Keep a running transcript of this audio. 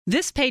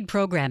This paid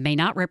program may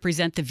not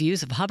represent the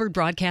views of Hubbard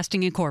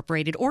Broadcasting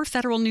Incorporated or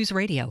Federal News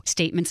Radio.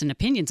 Statements and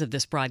opinions of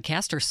this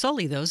broadcast are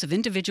solely those of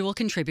individual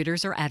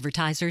contributors or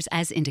advertisers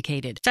as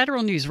indicated.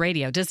 Federal News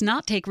Radio does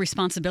not take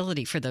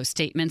responsibility for those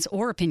statements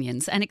or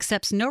opinions and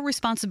accepts no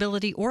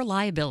responsibility or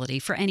liability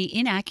for any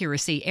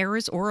inaccuracy,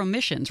 errors, or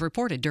omissions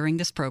reported during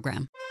this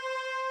program.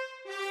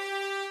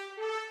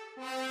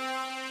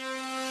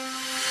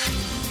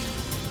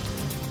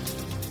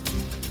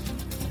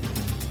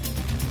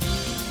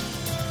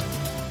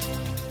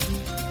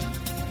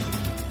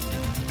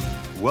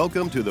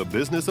 Welcome to the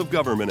Business of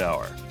Government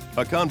Hour,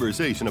 a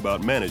conversation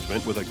about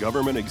management with a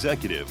government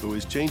executive who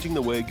is changing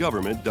the way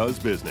government does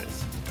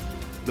business.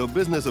 The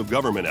Business of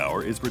Government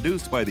Hour is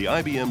produced by the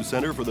IBM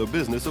Center for the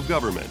Business of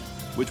Government,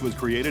 which was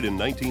created in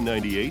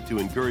 1998 to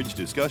encourage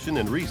discussion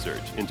and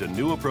research into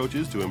new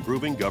approaches to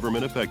improving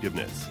government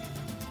effectiveness.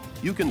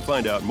 You can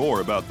find out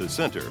more about the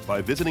center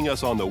by visiting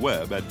us on the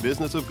web at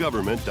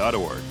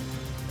businessofgovernment.org.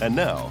 And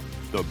now,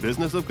 the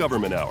Business of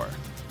Government Hour.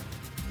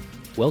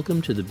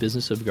 Welcome to the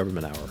Business of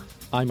Government Hour.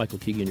 I'm Michael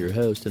Keegan, your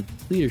host and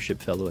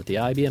Leadership Fellow at the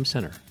IBM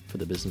Center for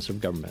the Business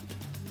of Government.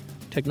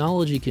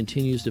 Technology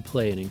continues to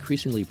play an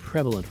increasingly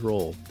prevalent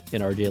role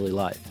in our daily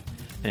life,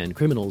 and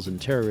criminals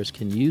and terrorists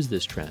can use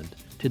this trend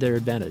to their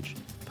advantage,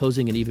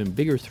 posing an even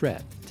bigger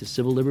threat to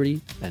civil liberty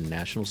and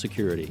national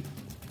security.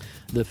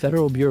 The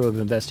Federal Bureau of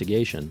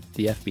Investigation,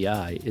 the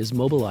FBI, is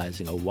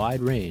mobilizing a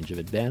wide range of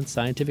advanced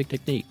scientific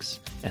techniques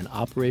and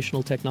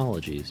operational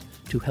technologies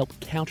to help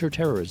counter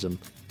terrorism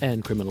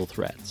and criminal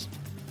threats.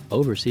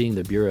 Overseeing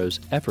the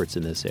Bureau's efforts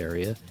in this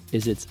area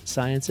is its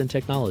Science and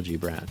Technology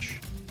branch.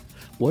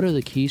 What are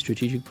the key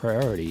strategic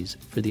priorities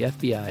for the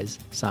FBI's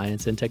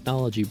Science and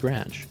Technology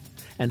branch?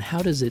 And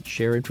how does it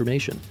share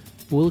information?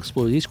 We'll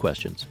explore these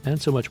questions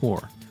and so much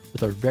more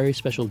with our very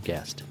special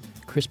guest,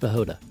 Chris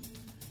Piehota,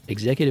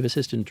 Executive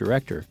Assistant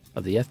Director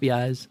of the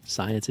FBI's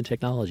Science and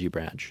Technology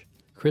branch.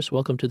 Chris,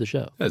 welcome to the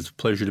show. It's a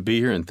pleasure to be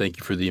here, and thank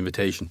you for the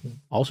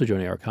invitation. Also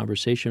joining our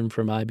conversation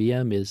from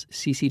IBM is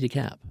Cece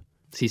DeCamp.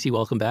 Cece,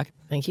 welcome back.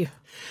 Thank you.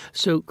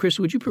 So, Chris,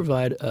 would you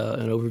provide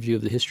an overview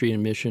of the history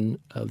and mission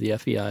of the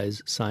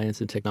FBI's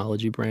Science and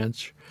Technology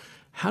branch?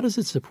 How does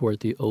it support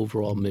the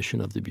overall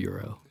mission of the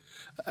Bureau?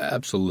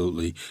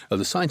 Absolutely.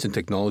 The Science and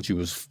Technology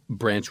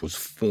branch was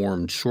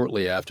formed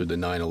shortly after the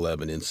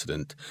 9/11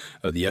 incident.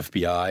 The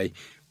FBI,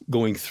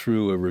 going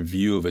through a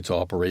review of its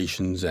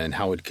operations and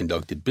how it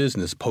conducted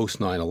business post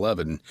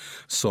 9/11,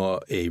 saw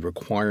a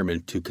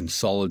requirement to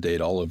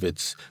consolidate all of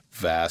its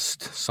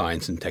vast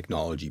science and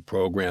technology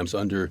programs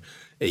under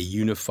a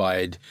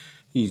unified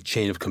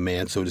chain of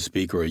command, so to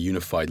speak, or a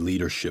unified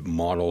leadership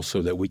model so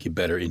that we could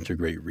better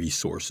integrate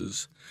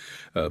resources.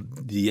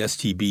 The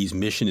STB's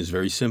mission is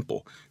very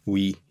simple.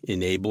 We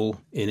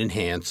enable and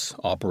enhance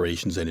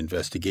operations and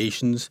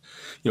investigations,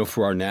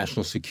 for our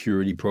national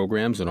security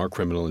programs and our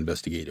criminal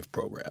investigative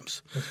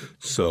programs.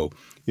 So,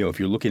 if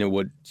you're looking at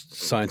what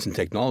Science and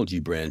Technology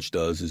branch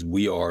does, is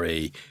we are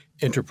a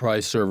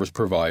enterprise service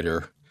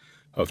provider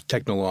of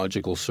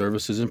technological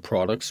services and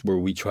products where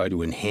we try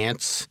to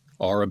enhance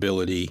our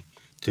ability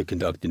to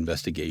conduct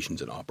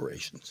investigations and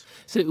operations.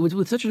 So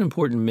with such an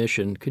important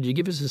mission, could you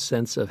give us a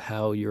sense of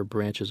how your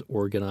branch is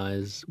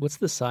organized? What's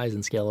the size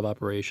and scale of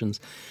operations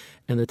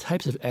and the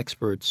types of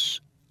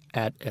experts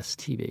at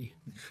STB?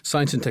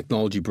 Science and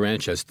Technology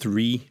branch has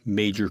three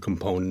major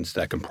components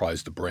that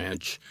comprise the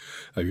branch.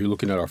 You're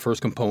looking at our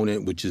first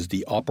component, which is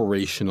the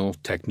Operational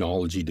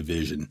Technology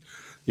Division.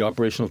 The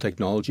Operational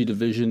Technology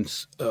Division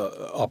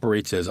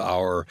operates as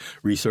our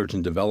research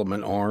and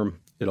development arm.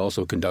 It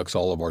also conducts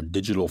all of our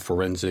digital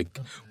forensic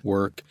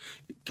work,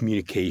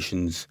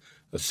 communications,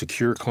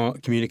 secure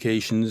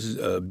communications,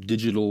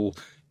 digital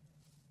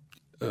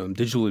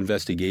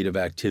investigative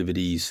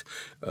activities.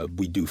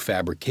 We do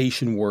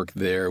fabrication work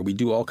there. We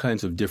do all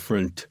kinds of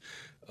different,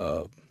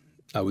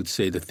 I would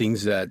say, the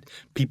things that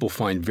people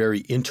find very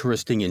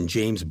interesting and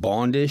James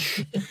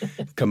Bond-ish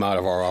come out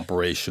of our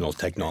Operational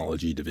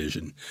Technology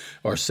Division.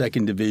 Our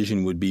second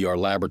division would be our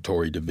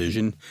Laboratory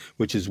Division,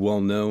 which is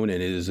well known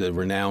and is a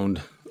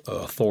renowned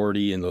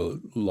authority in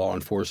the law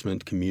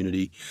enforcement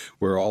community,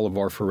 where all of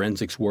our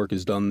forensics work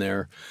is done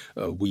there.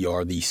 We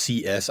are the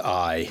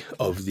CSI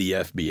of the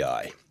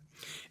FBI.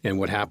 And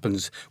what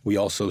happens, we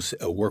also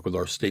work with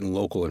our state and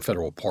local and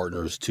federal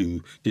partners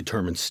to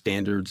determine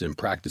standards and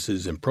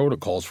practices and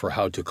protocols for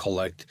how to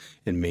collect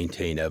and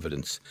maintain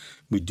evidence.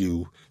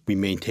 We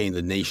maintain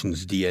the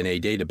nation's DNA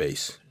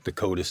database, the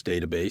CODIS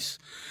database,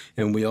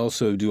 and we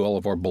also do all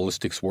of our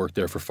ballistics work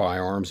there for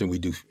firearms, and we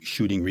do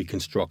shooting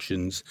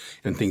reconstructions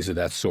and things of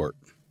that sort.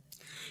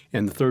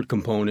 And the third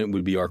component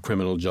would be our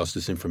Criminal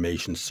Justice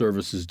Information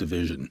Services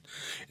Division,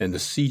 and the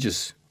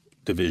CJIS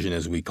Division,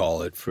 as we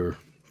call it,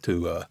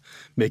 to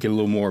make it a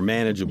little more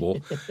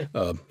manageable.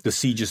 The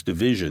CJIS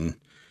Division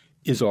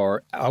is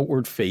our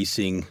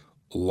outward-facing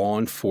law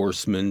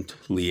enforcement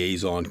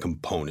liaison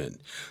component.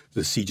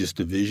 The CJIS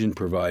division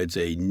provides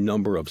a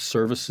number of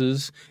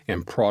services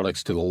and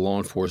products to the law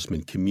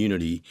enforcement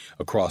community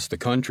across the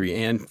country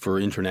and for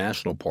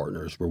international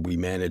partners, where we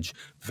manage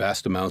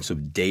vast amounts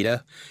of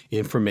data,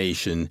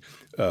 information.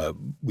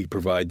 We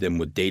provide them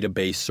with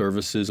database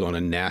services on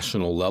a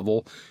national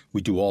level.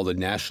 We do all the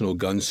national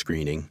gun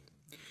screening.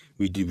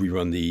 We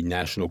run the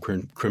National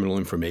Criminal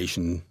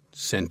Information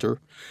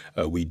Center.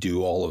 We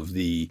do all of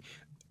the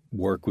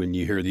work when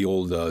you hear the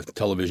old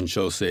television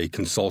show say,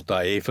 consult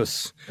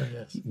IAFIS. Oh,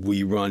 yes.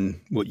 We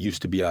run what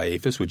used to be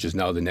IAFIS, which is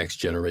now the next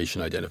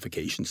generation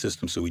identification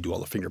system. So we do all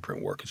the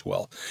fingerprint work as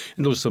well.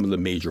 And those are some of the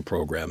major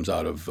programs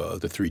out of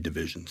the three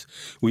divisions.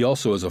 We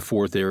also, as a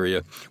fourth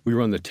area, we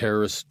run the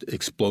Terrorist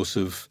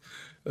Explosive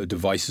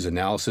Devices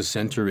Analysis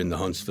Center in the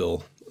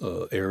Huntsville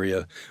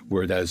area,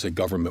 where that is a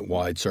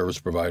government-wide service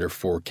provider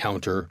for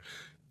counter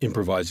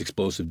improvised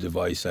explosive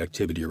device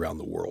activity around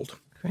the world.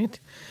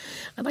 Great.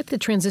 I'd like to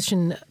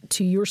transition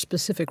to your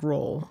specific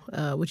role.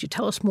 Would you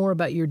tell us more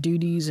about your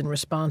duties and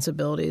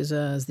responsibilities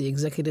as the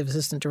Executive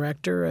Assistant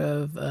Director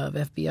of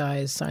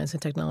FBI's Science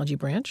and Technology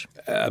Branch?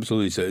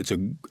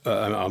 Absolutely.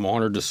 I'm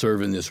honored to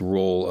serve in this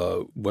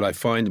role. What I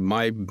find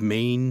my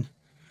main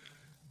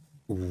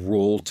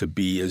role to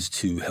be is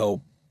to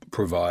help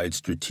provide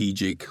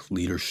strategic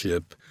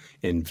leadership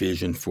and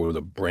vision for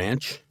the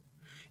branch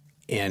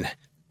and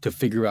to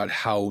figure out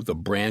how the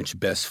branch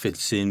best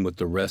fits in with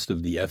the rest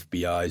of the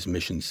FBI's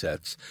mission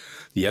sets.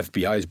 The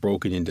FBI is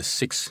broken into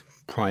 6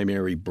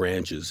 primary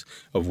branches,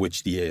 of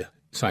which the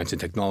Science and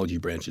Technology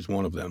Branch is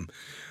one of them.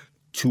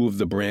 2 of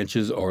the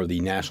branches are the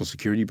National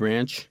Security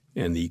Branch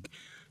and the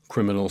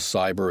Criminal,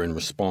 Cyber, and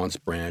Response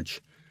Branch.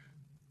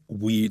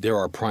 They're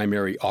our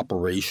primary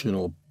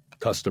operational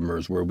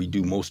customers, where we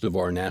do most of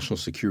our national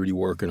security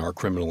work and our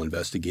criminal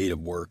investigative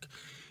work.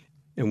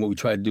 And what we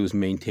try to do is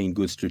maintain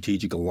good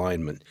strategic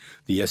alignment.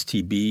 The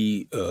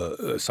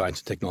STB, Science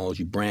and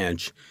Technology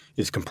Branch,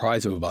 is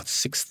comprised of about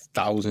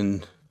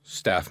 6,000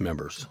 staff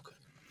members. Okay.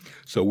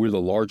 So we're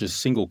the largest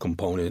single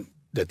component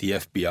that the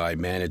FBI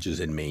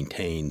manages and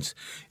maintains,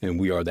 and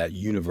we are that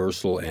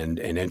universal and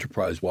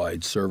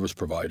enterprise-wide service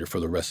provider for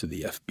the rest of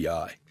the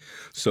FBI.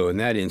 So in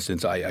that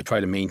instance, I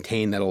try to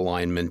maintain that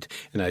alignment,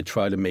 and I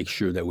try to make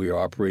sure that we are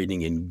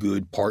operating in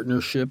good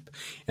partnership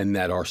and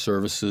that our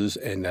services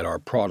and that our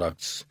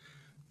products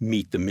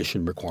meet the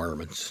mission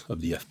requirements of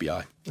the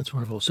FBI. That's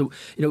wonderful. So,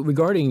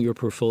 regarding your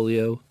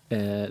portfolio,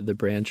 the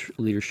branch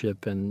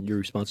leadership and your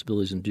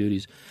responsibilities and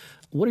duties,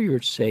 what are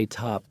your, say,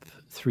 top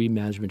 3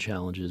 management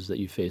challenges that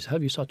you face? How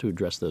have you sought to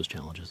address those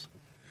challenges?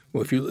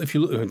 Well, if you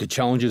look, the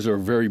challenges are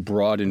very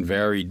broad and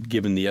varied,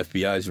 given the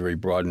FBI's very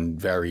broad and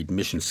varied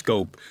mission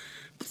scope.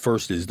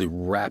 First is the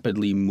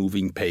rapidly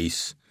moving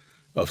pace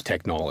of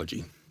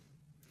technology.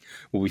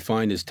 What we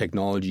find is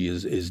technology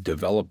is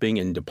developing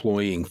and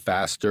deploying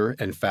faster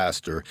and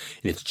faster,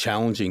 and it's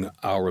challenging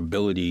our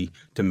ability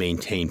to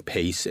maintain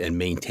pace and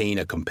maintain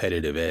a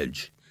competitive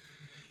edge.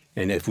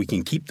 And if we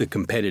can keep the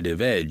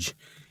competitive edge,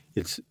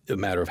 it's a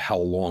matter of how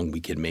long we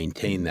can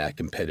maintain that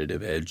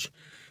competitive edge.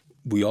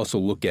 We also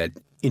look at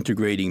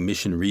integrating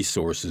mission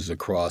resources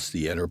across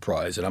the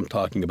enterprise, and I'm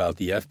talking about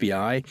the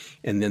FBI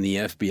and then the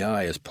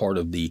FBI as part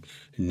of the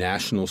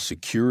national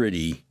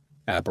security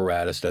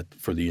apparatus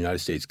for the United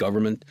States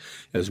government,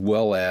 as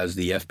well as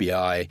the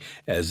FBI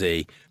as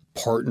a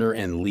partner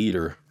and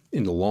leader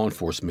in the law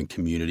enforcement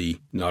community,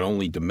 not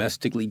only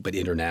domestically but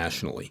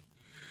internationally.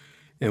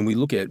 And we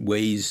look at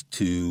ways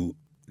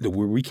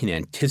where we can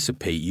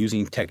anticipate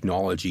using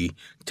technology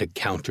to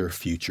counter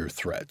future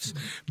threats.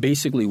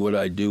 Basically, what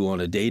I do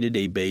on a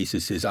day-to-day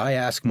basis is I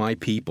ask my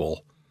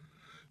people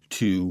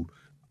to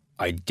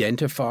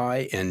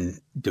identify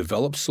and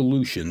develop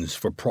solutions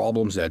for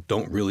problems that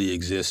don't really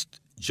exist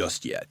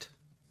just yet.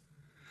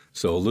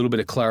 So a little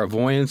bit of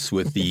clairvoyance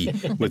with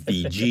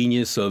the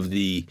genius of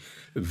the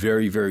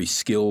very, very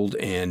skilled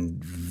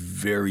and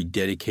very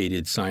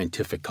dedicated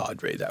scientific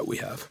cadre that we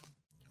have.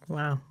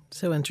 Wow,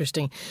 so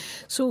interesting.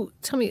 So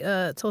tell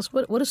us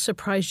what has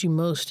surprised you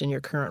most in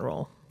your current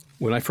role?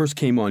 When I first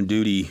came on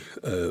duty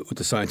with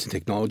the Science and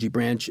Technology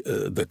Branch,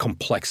 the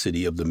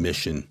complexity of the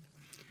mission.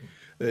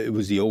 It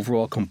was the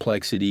overall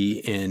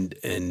complexity and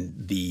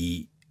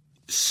the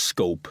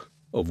scope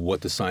of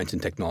what the Science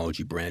and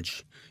Technology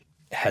Branch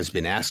has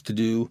been asked to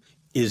do,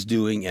 is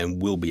doing,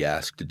 and will be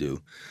asked to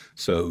do.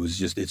 So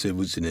it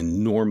was an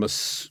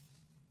enormous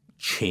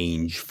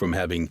change from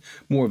having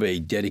more of a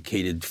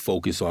dedicated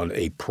focus on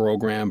a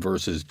program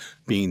versus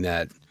being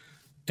that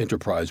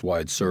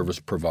enterprise-wide service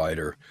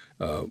provider.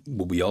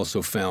 What we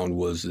also found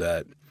was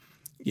that,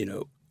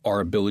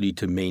 our ability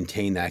to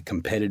maintain that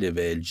competitive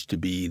edge to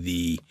be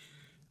the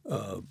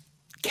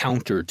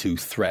counter to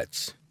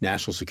threats,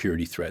 national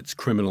security threats,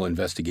 criminal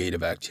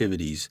investigative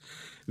activities,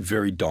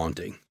 very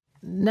daunting.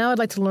 Now I'd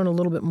like to learn a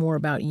little bit more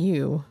about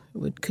you.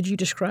 Could you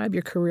describe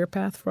your career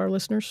path for our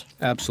listeners?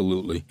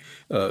 Absolutely.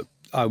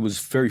 I was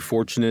very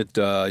fortunate.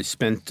 I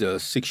spent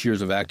 6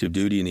 years of active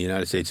duty in the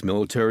United States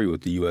military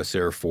with the U.S.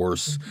 Air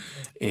Force.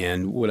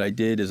 And what I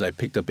did is I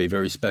picked up a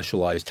very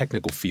specialized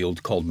technical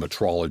field called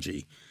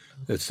metrology.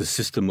 It's the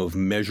system of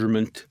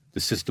measurement, the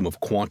system of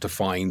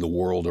quantifying the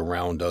world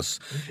around us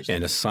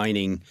and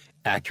assigning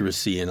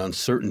accuracy and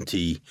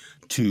uncertainty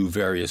to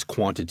various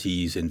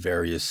quantities and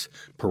various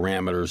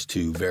parameters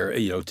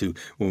to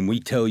when we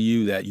tell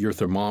you that your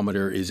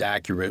thermometer is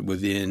accurate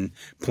within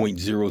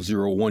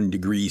 0.001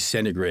 degrees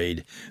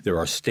centigrade, there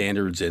are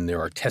standards and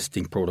there are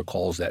testing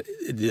protocols that,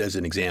 as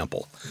an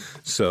example.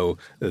 So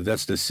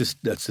that's the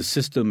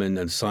system and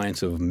the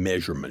science of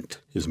measurement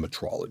is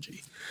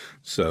metrology.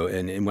 So,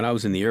 and when I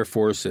was in the Air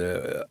Force,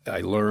 I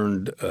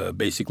learned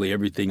basically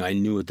everything I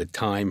knew at the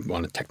time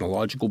on a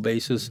technological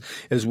basis,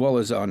 as well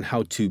as on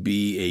how to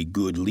be a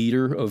good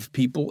leader of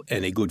people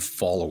and a good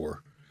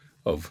follower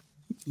of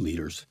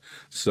leaders.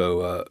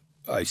 So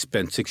I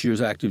spent 6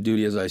 years active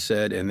duty, as I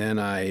said, and then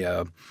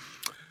I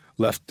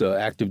left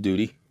active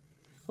duty,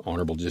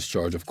 honorable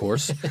discharge, of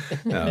course,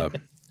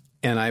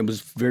 and I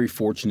was very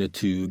fortunate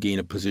to gain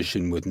a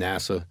position with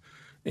NASA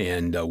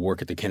and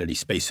work at the Kennedy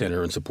Space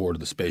Center in support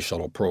of the Space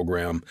Shuttle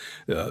program.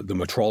 The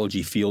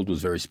metrology field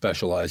was very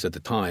specialized at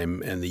the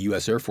time, and the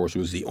U.S. Air Force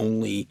was the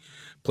only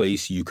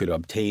place you could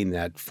obtain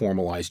that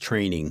formalized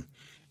training.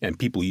 And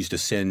people used to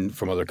send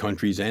from other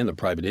countries, and the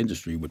private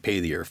industry would pay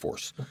the Air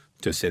Force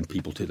to send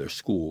people to their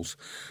schools.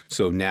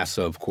 So NASA,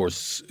 of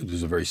course,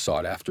 was a very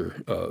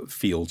sought-after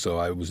field, so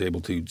I was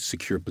able to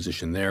secure a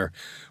position there.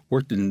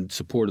 Worked in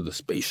support of the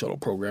Space Shuttle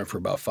program for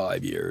about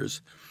 5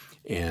 years,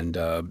 and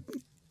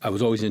I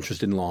was always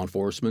interested in law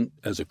enforcement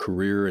as a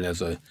career and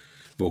as a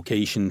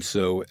vocation.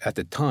 So at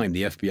the time,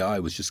 the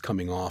FBI was just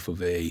coming off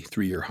of a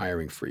 3-year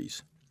hiring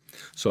freeze.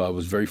 So I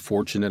was very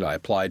fortunate. I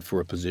applied for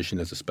a position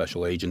as a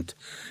special agent,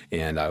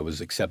 and I was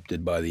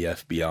accepted by the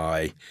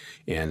FBI,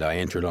 and I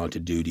entered onto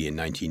duty in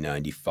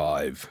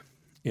 1995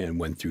 and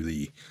went through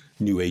the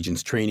new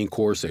agents training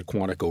course at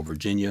Quantico,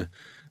 Virginia,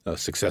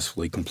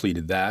 successfully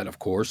completed that, of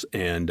course,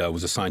 and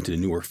was assigned to the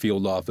Newark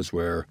field office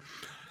where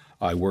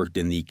I worked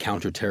in the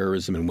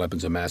counterterrorism and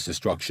weapons of mass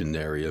destruction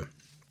area.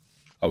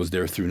 I was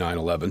there through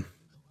 9/11,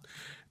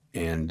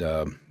 and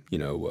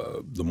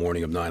the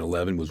morning of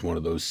 9/11 was one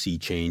of those sea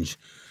change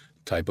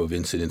type of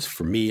incidents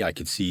for me. I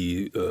could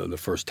see the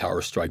first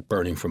tower strike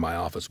burning from my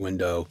office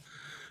window,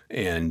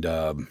 and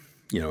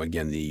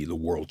again the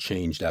world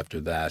changed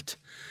after that,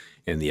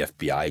 and the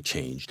FBI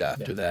changed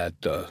after that.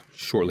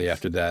 Shortly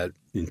after that,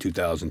 in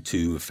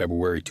 2002,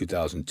 February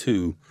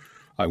 2002.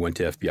 I went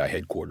to FBI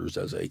headquarters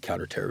as a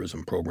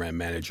counterterrorism program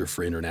manager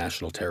for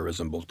international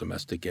terrorism, both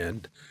domestic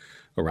and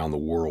around the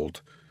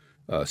world.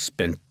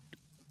 Spent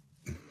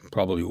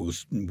probably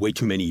was way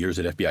too many years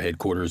at FBI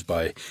headquarters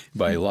by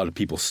a lot of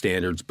people's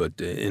standards. But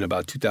in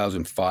about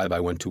 2005, I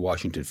went to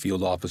Washington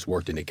field office,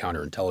 worked in the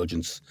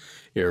counterintelligence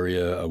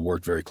area,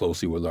 worked very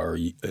closely with our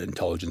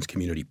intelligence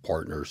community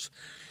partners,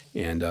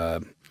 and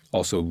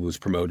also was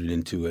promoted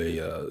into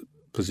a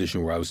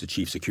position where I was the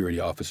chief security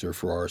officer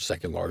for our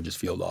second largest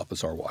field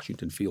office, our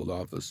Washington field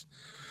office,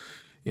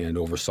 and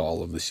oversaw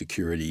all of the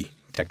security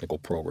technical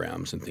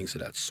programs and things of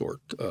that sort.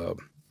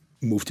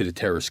 Moved to the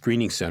Terror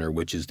Screening Center,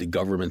 which is the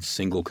government's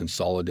single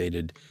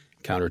consolidated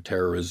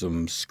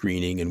counterterrorism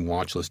screening and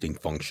watch listing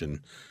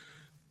function,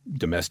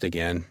 domestic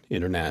and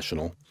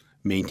international,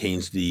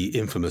 maintains the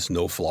infamous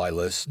no-fly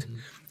list. Mm-hmm.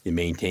 It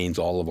maintains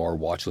all of our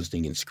watch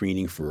listing and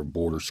screening for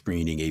border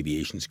screening,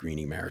 aviation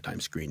screening,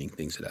 maritime screening,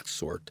 things of that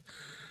sort.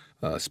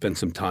 Spent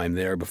some time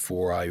there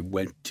before I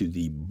went to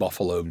the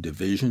Buffalo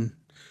Division,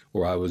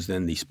 where I was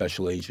then the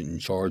special agent in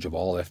charge of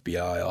all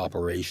FBI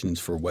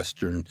operations for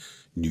Western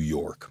New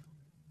York.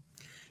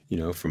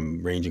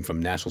 Ranging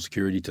from national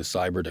security to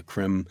cyber to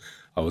crim.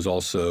 I was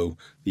also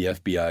the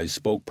FBI's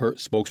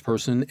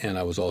spokesperson, and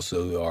I was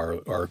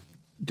also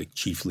the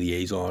chief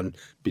liaison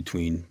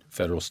between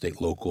federal,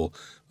 state, local,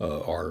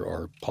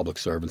 our public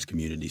servants,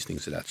 communities,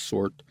 things of that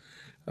sort.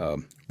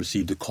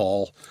 Received a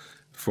call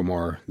from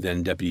our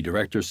then deputy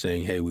director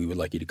saying, hey, we would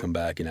like you to come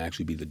back and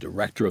actually be the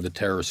director of the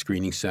Terror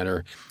Screening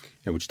Center,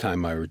 at which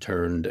time I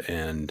returned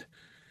and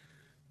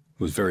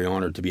was very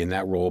honored to be in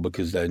that role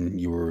because then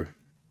you were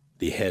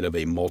the head of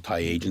a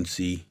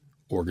multi-agency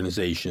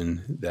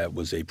organization that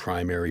was a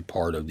primary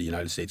part of the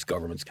United States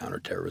government's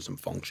counterterrorism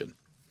function.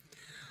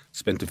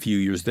 Spent a few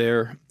years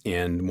there,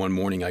 and one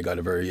morning I got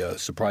a very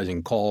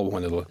surprising call.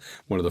 One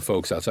of the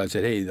folks outside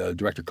said, hey,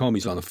 Director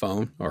Comey's on the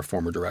phone, our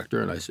former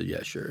director. And I said,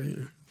 yeah, sure.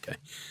 Okay.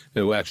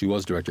 It actually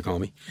was Director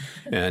Comey.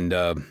 And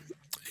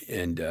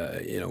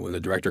when the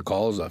director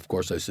calls, of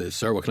course, I said,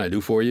 sir, what can I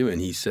do for you?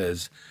 And he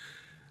says,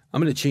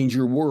 I'm going to change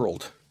your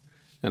world.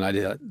 And I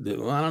did,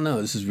 well, I don't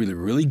know, this is really,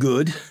 really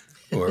good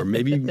or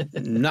maybe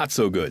not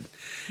so good.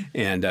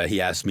 And he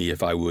asked me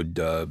if I would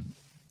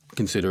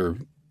consider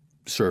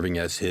serving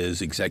as his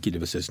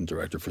executive assistant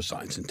director for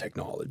science and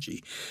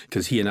technology,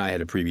 because he and I had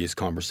a previous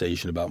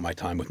conversation about my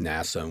time with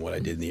NASA and what I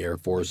did in the Air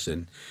Force,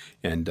 and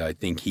I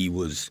think he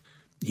was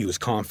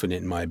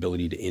confident in my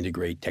ability to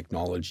integrate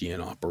technology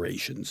and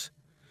operations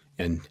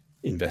and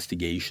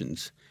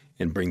investigations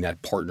and bring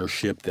that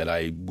partnership that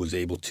I was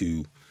able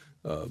to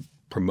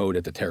promote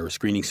at the Terror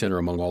Screening Center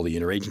among all the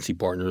interagency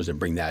partners and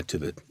bring that to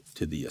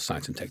the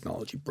Science and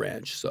Technology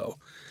branch. So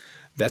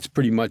that's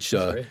pretty much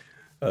a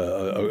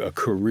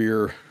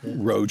career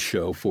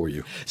roadshow for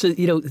you. So,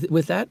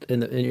 with that,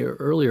 in your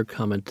earlier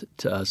comment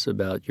to us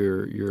about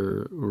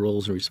your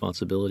roles and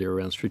responsibility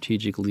around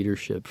strategic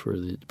leadership for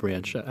the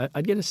branch, I want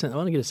to get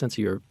a sense of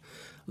your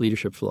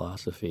leadership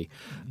philosophy.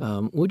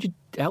 Would you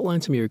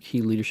outline some of your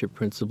key leadership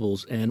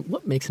principles and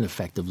what makes an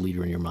effective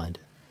leader in your mind?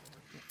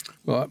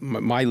 Well,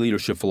 my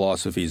leadership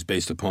philosophy is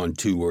based upon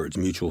two words: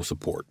 mutual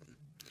support.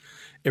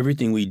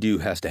 Everything we do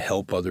has to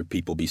help other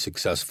people be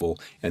successful,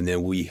 and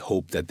then we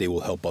hope that they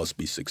will help us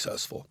be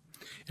successful.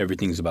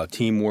 Everything is about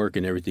teamwork,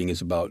 and everything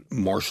is about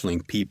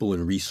marshaling people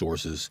and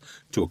resources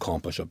to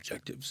accomplish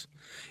objectives.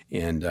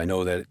 And I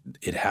know that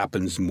it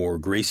happens more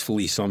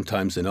gracefully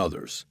sometimes than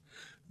others.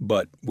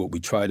 But what we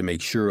try to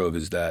make sure of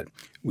is that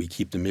we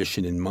keep the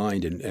mission in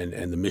mind,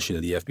 and the mission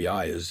of the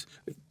FBI is,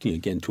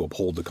 again, to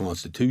uphold the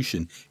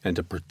Constitution and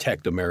to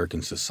protect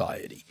American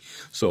society.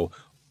 So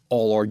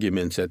all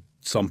arguments at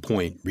some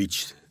point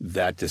reach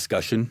that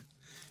discussion,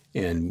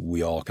 and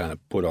we all kind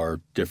of put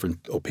our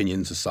different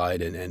opinions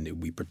aside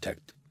and we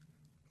protect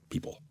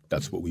people.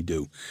 That's what we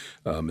do.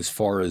 As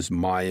far as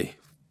my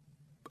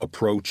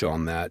approach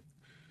on that,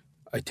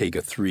 I take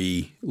a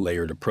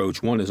three-layered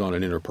approach. One is on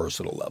an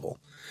interpersonal level.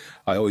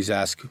 I always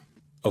ask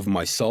of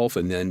myself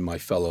and then my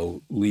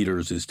fellow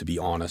leaders is to be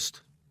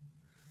honest,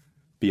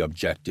 be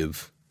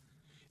objective,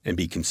 and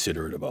be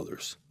considerate of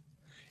others.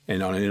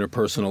 And on an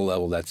interpersonal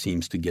level, that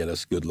seems to get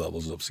us good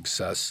levels of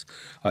success.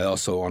 I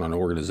also, on an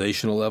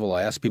organizational level,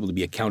 I ask people to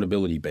be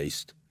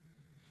accountability-based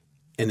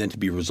and then to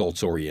be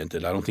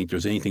results-oriented. I don't think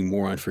there's anything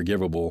more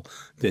unforgivable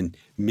than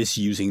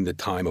misusing the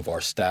time of our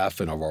staff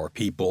and of our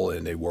people,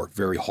 and they work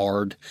very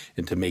hard,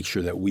 and to make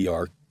sure that we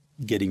are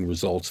getting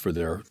results for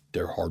their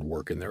hard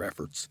work and their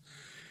efforts.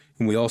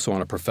 And we also,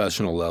 on a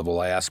professional level,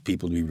 I ask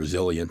people to be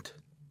resilient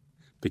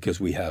because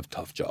we have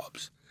tough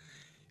jobs.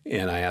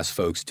 And I ask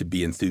folks to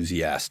be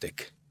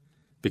enthusiastic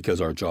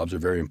because our jobs are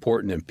very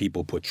important and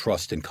people put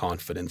trust and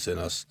confidence in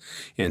us,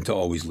 and to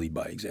always lead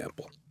by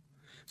example.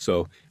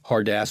 So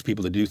hard to ask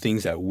people to do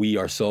things that we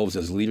ourselves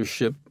as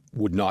leadership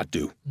would not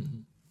do. Mm-hmm.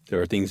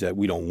 There are things that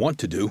we don't want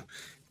to do,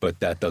 but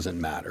that doesn't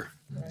matter.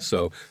 Right.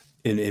 So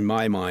in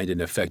my mind,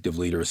 an effective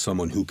leader is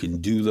someone who can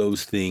do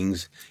those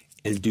things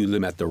and do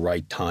them at the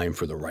right time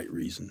for the right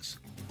reasons.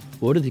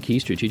 What are the key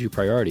strategic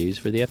priorities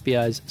for the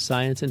FBI's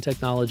Science and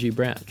Technology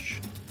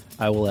branch?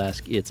 I will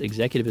ask its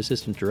Executive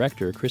Assistant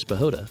Director, Chris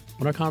Piehota,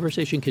 when our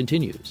conversation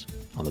continues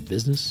on the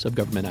Business of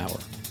Government Hour.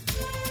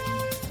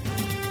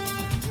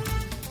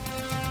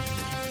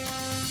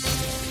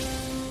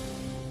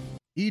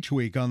 Each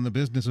week on the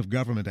Business of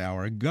Government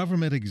Hour,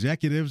 government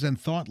executives and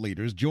thought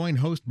leaders join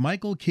host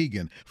Michael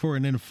Keegan for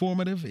an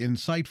informative,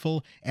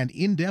 insightful, and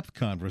in-depth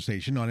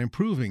conversation on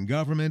improving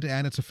government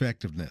and its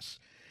effectiveness.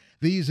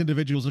 These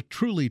individuals are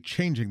truly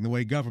changing the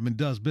way government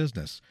does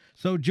business.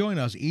 So join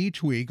us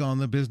each week on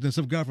the Business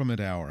of Government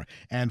Hour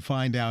and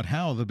find out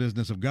how the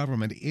business of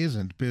government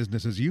isn't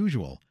business as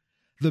usual.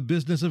 The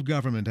Business of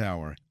Government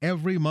Hour,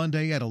 every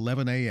Monday at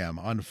 11 a.m.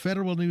 on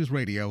Federal News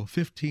Radio,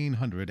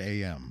 1500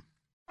 a.m.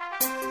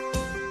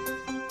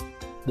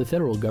 The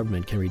federal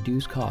government can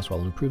reduce costs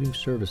while improving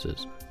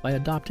services by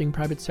adopting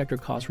private sector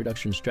cost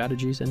reduction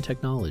strategies and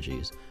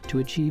technologies to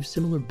achieve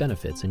similar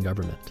benefits in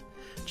government.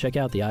 Check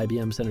out the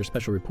IBM Center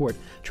Special Report,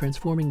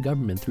 Transforming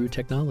Government Through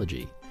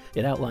Technology.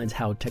 It outlines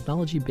how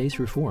technology-based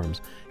reforms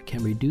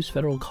can reduce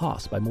federal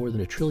costs by more than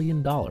 $1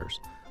 trillion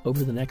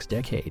over the next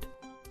decade.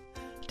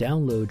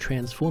 Download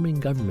Transforming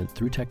Government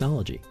Through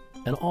Technology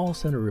and all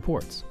Center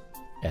reports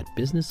at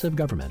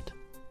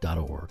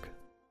businessofgovernment.org.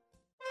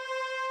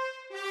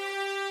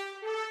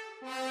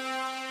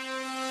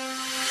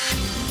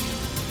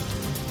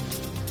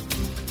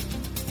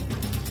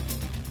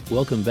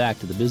 Welcome back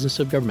to the Business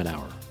of Government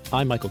Hour.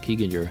 I'm Michael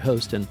Keegan, your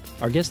host, and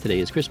our guest today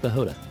is Chris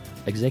Piehota,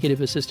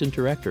 Executive Assistant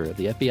Director of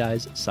the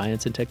FBI's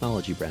Science and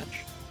Technology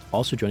branch.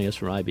 Also joining us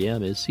from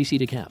IBM is CC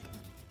DeCamp.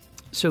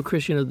 So,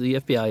 Chris, the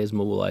FBI is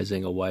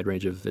mobilizing a wide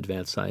range of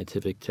advanced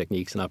scientific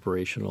techniques and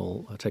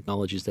operational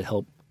technologies to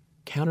help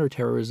counter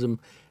terrorism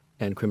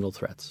and criminal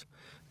threats.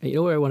 And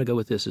where I want to go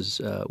with this is,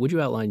 would you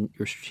outline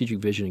your strategic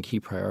vision and key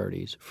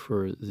priorities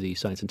for the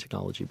Science and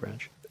Technology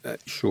branch?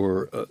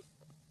 Sure.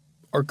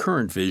 Our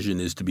current vision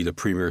is to be the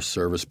premier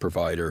service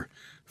provider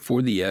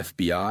for the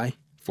FBI,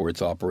 for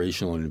its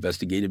operational and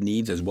investigative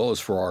needs, as well as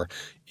for our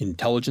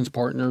intelligence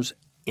partners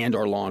and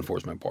our law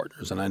enforcement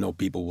partners. And I know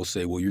people will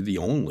say, well, you're the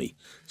only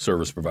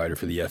service provider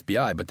for the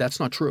FBI, but that's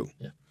not true.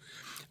 Yeah.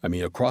 I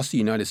mean, across the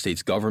United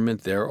States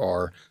government, there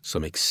are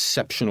some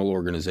exceptional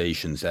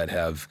organizations that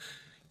have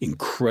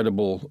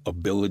incredible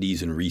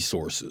abilities and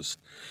resources.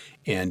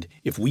 And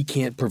if we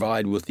can't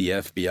provide what the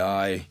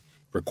FBI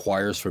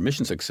requires for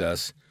mission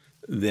success,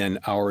 then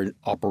our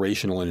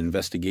operational and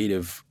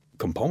investigative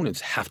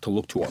components have to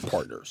look to our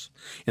partners.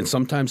 And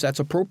sometimes that's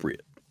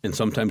appropriate. And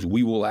sometimes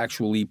we will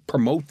actually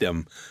promote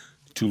them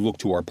to look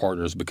to our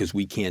partners because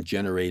we can't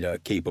generate a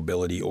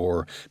capability,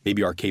 or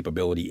maybe our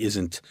capability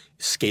isn't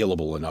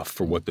scalable enough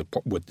for what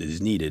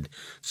is needed.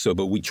 So,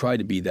 but we try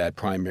to be that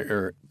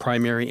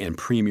primary and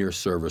premier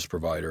service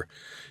provider.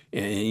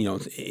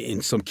 And,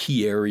 in some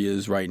key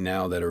areas right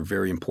now that are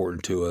very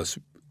important to us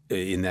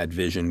in that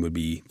vision would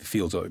be the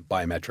fields of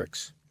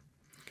biometrics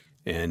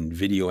and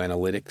video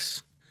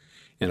analytics.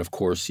 And, of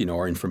course,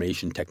 our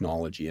information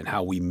technology and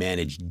how we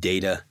manage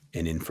data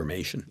and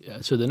information.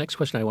 Yeah, so the next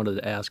question I wanted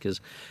to ask is,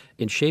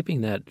 in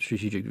shaping that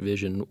strategic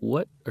vision,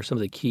 what are some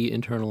of the key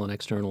internal and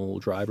external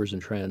drivers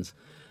and trends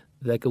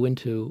that go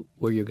into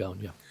where you're going?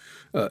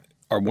 Yeah.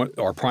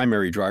 Our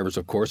primary drivers,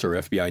 of course, are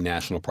FBI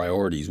national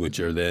priorities, which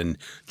are then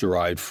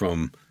derived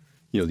from,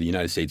 the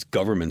United States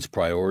government's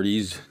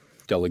priorities,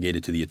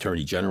 delegated to the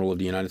Attorney General of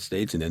the United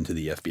States and then to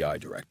the FBI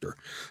director.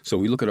 So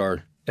we look at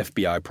our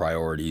FBI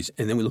priorities,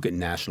 and then we look at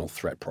national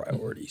threat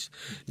priorities.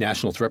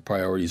 National threat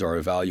priorities are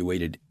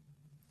evaluated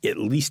at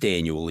least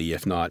annually,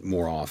 if not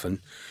more often,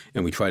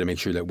 and we try to make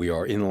sure that we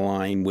are in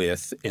line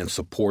with and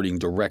supporting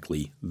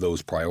directly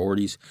those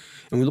priorities.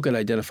 And we look at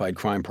identified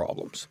crime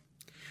problems.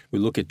 We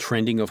look at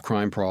trending of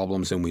crime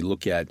problems, and we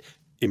look at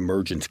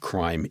emergent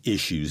crime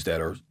issues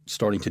that are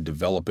starting to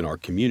develop in our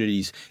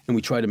communities, and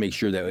we try to make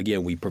sure that,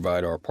 again, we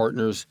provide our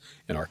partners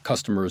and our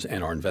customers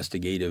and our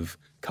investigative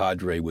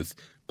cadre with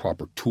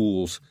proper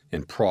tools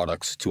and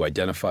products to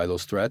identify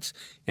those threats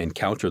and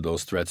counter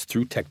those threats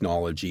through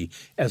technology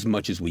as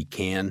much as we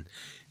can.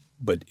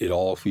 But it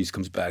always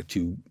comes back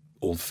to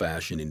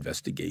old-fashioned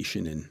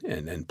investigation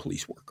and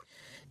police work.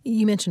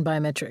 You mentioned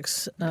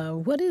biometrics.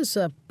 What is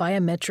a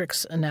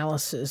biometrics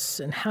analysis,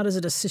 and how does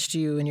it assist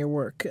you in your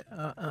work?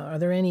 Are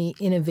there any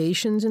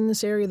innovations in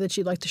this area that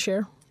you'd like to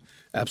share?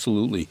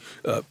 Absolutely.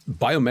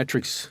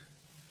 Biometrics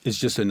is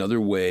just another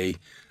way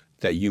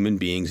that human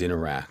beings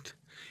interact.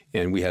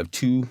 And we have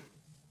two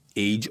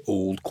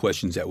age-old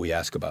questions that we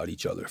ask about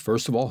each other.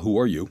 First of all, who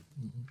are you?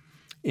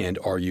 And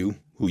are you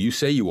who you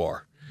say you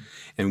are?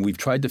 And we've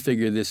tried to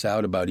figure this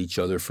out about each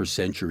other for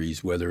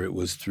centuries, whether it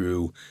was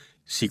through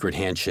secret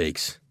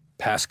handshakes,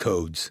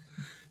 passcodes,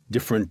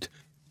 different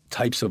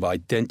types of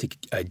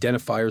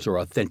identifiers or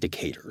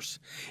authenticators.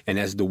 And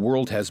as the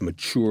world has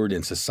matured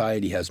and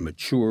society has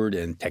matured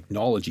and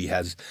technology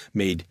has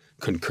made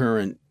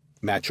concurrent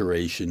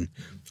maturation,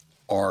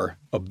 our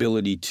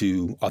ability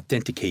to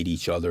authenticate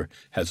each other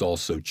has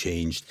also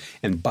changed.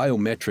 And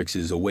biometrics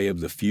is a way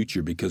of the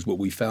future, because what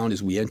we found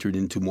is we entered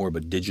into more of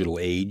a digital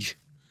age.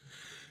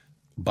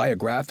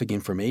 Biographic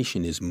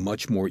information is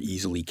much more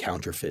easily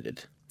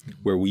counterfeited.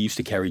 Where we used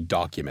to carry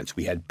documents,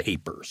 we had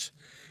papers.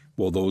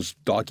 Well, those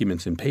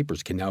documents and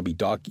papers can now be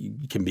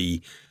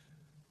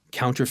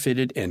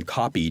counterfeited and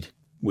copied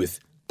with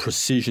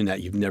precision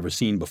that you've never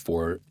seen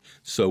before.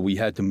 So we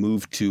had to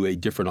move to a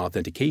different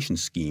authentication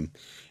scheme.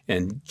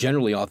 And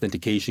generally,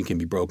 authentication can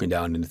be broken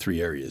down into three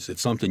areas.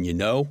 It's something you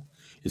know,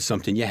 it's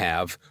something you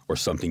have, or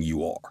something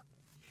you are.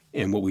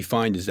 And what we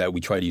find is that we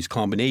try to use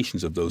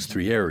combinations of those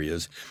three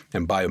areas,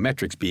 and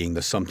biometrics being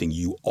the something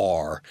you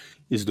are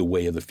is the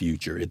way of the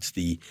future. It's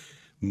the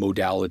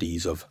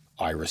modalities of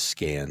iris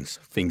scans,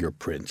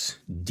 fingerprints,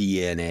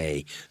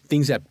 DNA,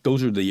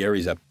 those are the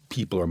areas that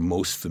people are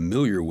most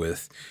familiar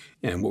with.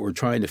 And what we're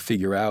trying to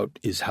figure out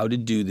is how to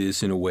do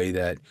this in a way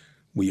that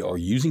we are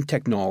using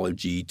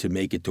technology to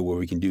make it to where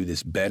we can do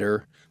this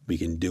better, we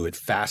can do it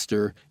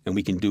faster, and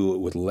we can do it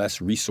with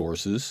less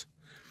resources.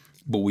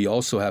 But we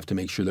also have to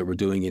make sure that we're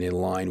doing it in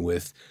line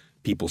with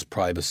people's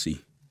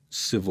privacy,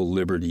 civil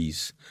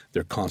liberties,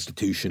 their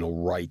constitutional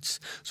rights.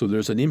 So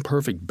there's an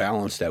imperfect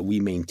balance that we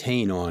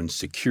maintain on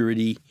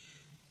security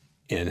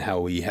and how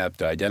we have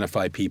to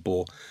identify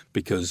people,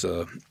 because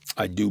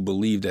I do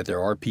believe that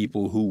there are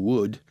people who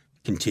would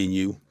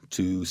continue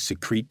to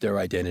secrete their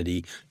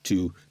identity,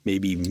 to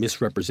maybe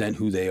misrepresent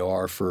who they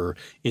are for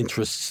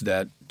interests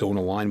that don't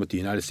align with the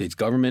United States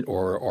government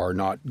or are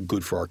not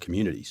good for our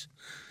communities.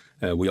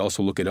 We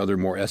also look at other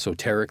more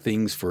esoteric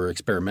things for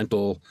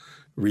experimental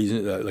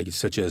reasons,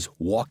 such as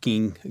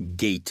walking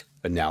gait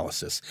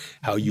analysis.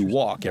 How you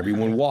walk.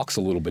 Everyone walks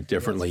a little bit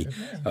differently.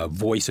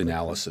 Voice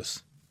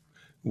analysis.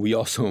 We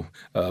also,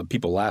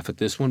 people laugh at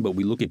this one, but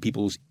we look at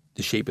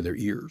the shape of their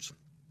ears.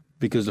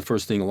 Because the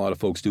first thing a lot of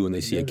folks do when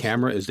they see a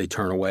camera is they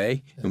turn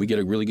away, and we get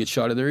a really good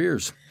shot of their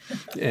ears.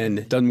 And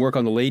it doesn't work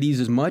on the ladies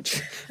as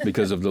much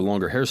because of the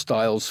longer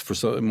hairstyles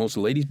for most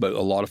of the ladies, but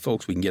a lot of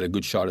folks, we can get a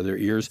good shot of their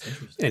ears.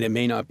 And it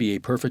may not be a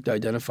perfect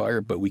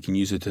identifier, but we can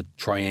use it to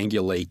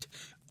triangulate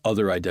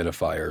other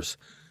identifiers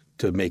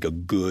to make a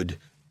good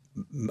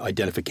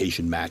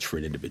identification match for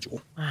an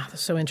individual. Wow,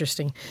 that's so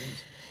interesting.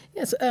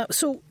 Yes.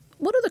 So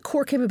what are the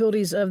core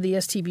capabilities of the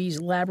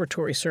STB's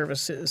laboratory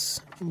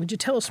services? Would you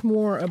tell us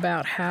more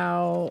about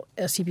how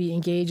STB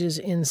engages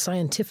in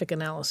scientific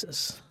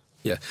analysis?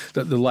 Yeah.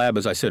 The lab,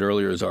 as I said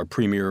earlier, is our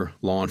premier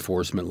law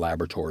enforcement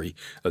laboratory.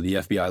 The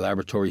FBI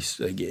laboratory,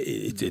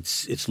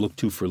 it's looked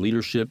to for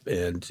leadership,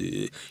 and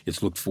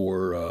it's looked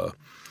for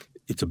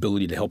its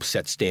ability to help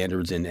set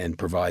standards and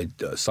provide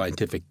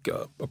scientific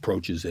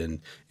approaches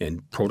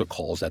and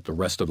protocols that the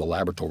rest of the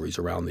laboratories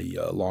around the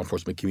law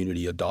enforcement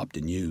community adopt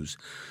and use.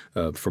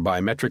 For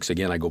biometrics,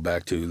 again, I go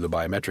back to the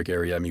biometric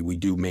area. I mean, we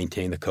do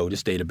maintain the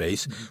CODIS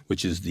database,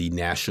 which is the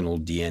national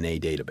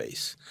DNA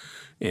database.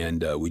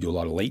 And we do a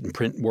lot of latent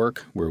print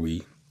work where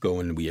we go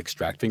and we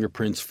extract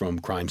fingerprints from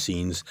crime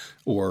scenes,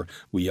 or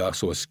we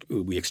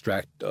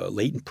extract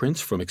latent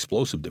prints from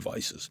explosive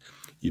devices.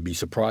 You'd be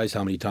surprised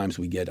how many times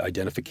we get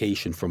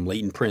identification from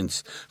latent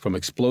prints from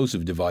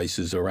explosive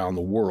devices around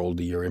the world,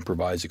 your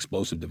improvised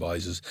explosive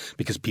devices,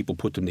 because people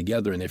put them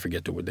together and they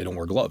forget they don't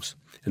wear gloves.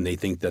 And they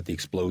think that the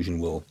explosion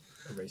will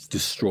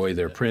destroy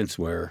their prints,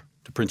 where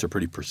the prints are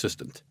pretty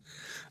persistent.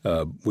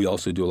 We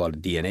also do a lot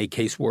of DNA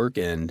casework,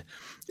 and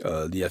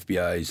the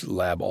FBI's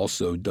lab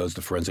also does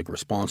the forensic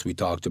response we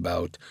talked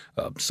about,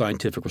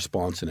 scientific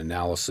response and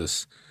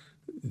analysis.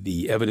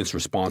 The evidence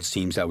response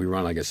teams that we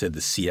run, like I said, the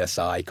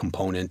CSI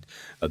component,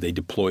 they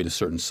deploy to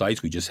certain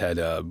sites. We just had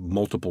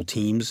multiple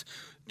teams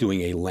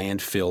doing a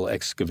landfill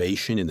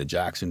excavation in the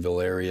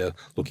Jacksonville area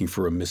looking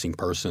for a missing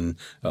person.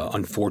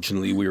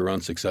 Unfortunately, we were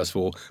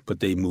unsuccessful, but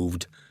they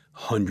moved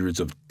hundreds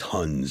of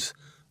tons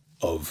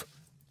of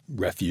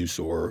refuse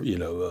or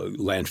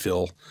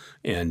landfill,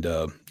 and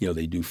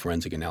they do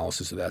forensic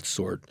analysis of that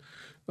sort.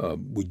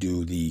 We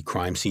do the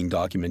crime scene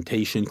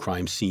documentation,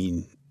 crime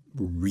scene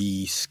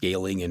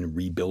rescaling and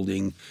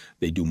rebuilding.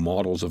 They do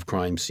models of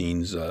crime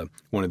scenes.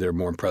 One of their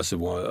more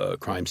impressive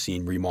crime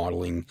scene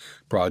remodeling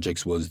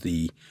projects was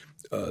the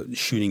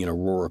shooting in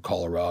Aurora,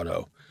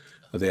 Colorado.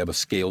 They have a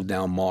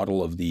scaled-down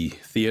model of the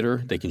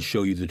theater. They can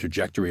show you the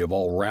trajectory of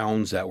all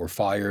rounds that were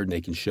fired, and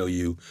they can show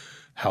you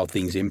how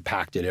things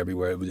impacted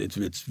everywhere.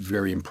 It's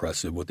very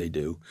impressive what they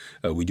do.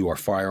 We do our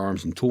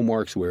firearms and tool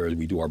marks, where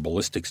we do our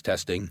ballistics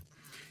testing.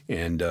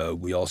 And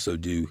we also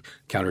do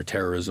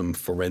counterterrorism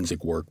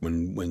forensic work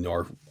when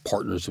our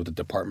partners with the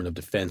Department of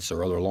Defense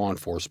or other law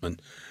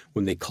enforcement,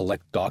 when they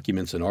collect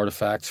documents and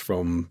artifacts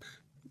from,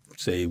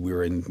 say,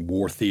 we're in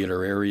war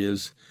theater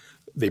areas,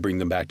 they bring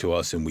them back to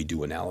us and we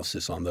do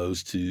analysis on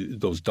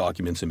those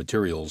documents and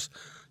materials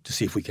to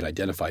see if we can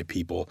identify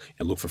people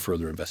and look for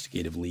further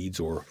investigative leads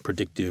or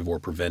predictive or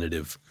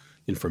preventative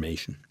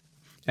information.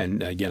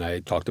 And again, I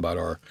talked about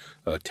our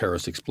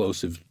Terrorist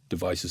Explosive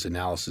Devices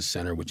Analysis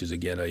Center, which is,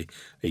 again,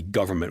 a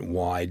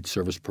government-wide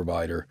service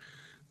provider.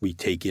 We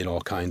take in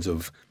all kinds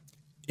of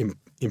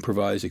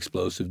improvised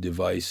explosive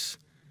device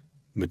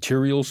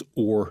materials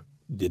or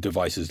the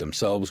devices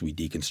themselves. We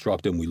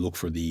deconstruct them. We look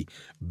for the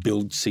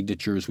build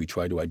signatures. We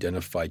try to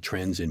identify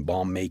trends in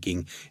bomb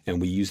making, and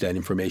we use that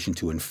information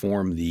to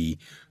inform the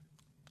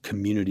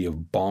community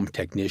of bomb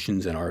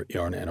technicians and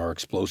our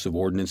explosive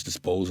ordnance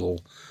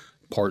disposal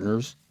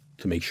partners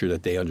to make sure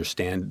that they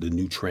understand the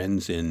new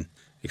trends in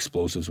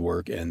explosives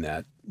work and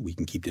that we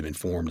can keep them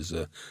informed as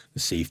a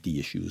safety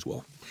issue as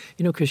well.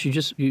 Chris,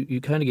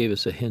 you kind of gave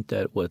us a hint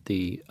at what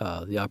the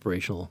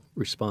operational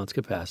response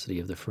capacity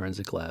of the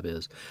forensic lab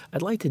is.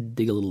 I'd like to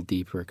dig a little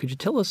deeper. Could you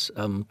tell us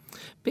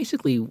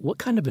basically what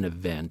kind of an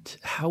event?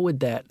 How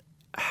would the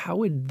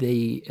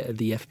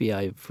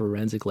FBI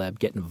forensic lab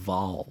get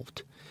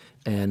involved?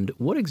 And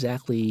what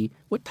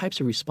types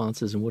of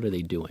responses and what are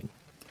they doing?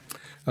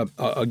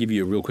 I'll give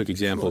you a real quick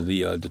example.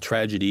 Sure. The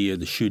tragedy of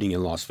the shooting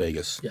in Las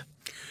Vegas.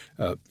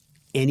 Yeah.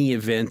 Any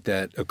event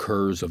that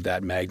occurs of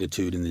that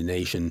magnitude in the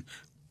nation,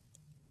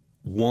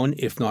 one,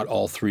 if not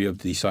all three of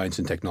the science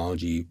and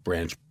technology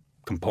branch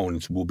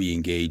components will be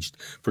engaged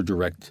for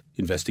direct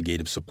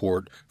investigative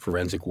support,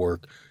 forensic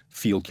work,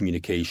 field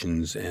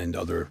communications, and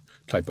other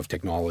type of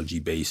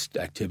technology-based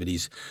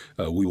activities.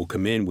 We will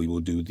come in. We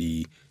will do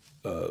the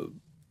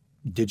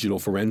digital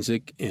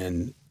forensic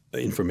and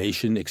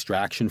information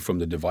extraction from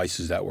the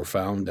devices that were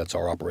found. That's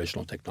our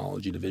operational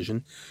technology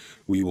division.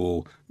 We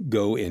will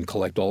go and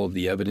collect all of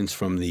the evidence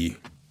from the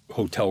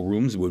hotel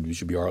rooms,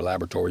 which would be our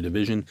laboratory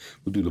division.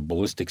 We'll do the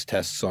ballistics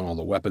tests on all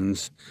the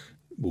weapons.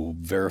 We'll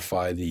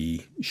verify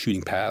the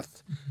shooting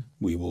path.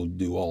 We will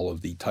do all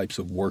of the types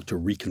of work to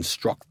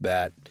reconstruct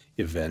that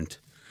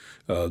event.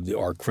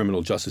 Our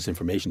Criminal Justice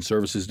Information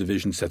Services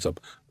division sets up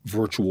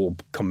virtual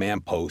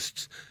command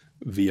posts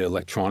via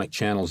electronic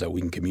channels that we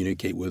can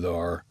communicate with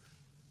our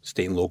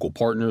state and local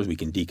partners. We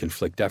can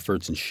deconflict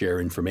efforts and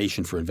share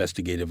information for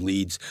investigative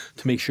leads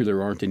to make sure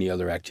there aren't any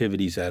other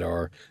activities that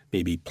are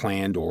maybe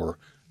planned or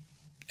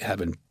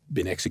haven't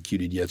been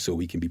executed yet, so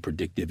we can be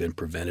predictive and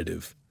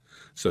preventative.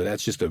 So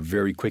that's just a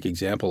very quick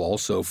example.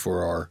 Also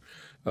for our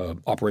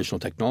operational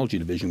technology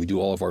division, we do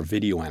all of our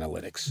video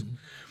analytics. Mm-hmm.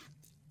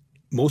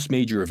 Most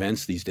major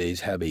events these days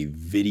have a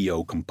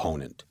video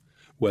component,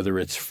 whether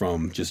it's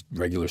from just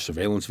regular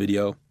surveillance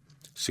video,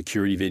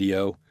 security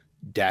video,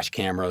 dash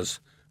cameras,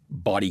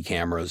 body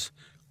cameras,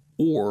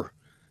 or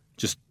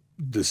just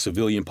the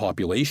civilian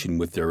population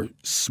with their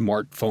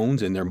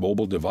smartphones and their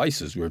mobile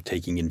devices we're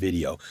taking in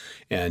video.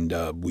 And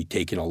we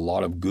take in a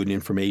lot of good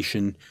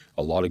information,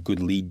 a lot of good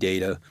lead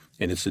data,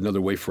 and it's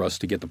another way for us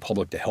to get the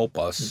public to help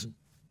us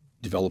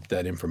develop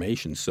that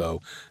information.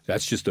 So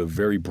that's just a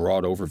very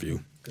broad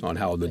overview on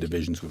how the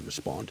divisions would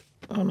respond.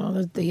 Oh,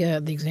 no,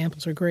 the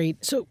examples are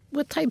great. So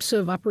what types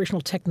of operational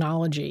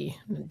technology,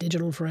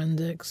 digital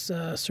forensics,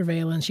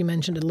 surveillance, you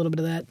mentioned a little bit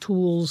of that,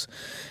 tools,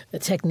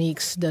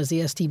 techniques, does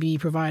the STB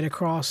provide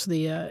across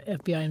the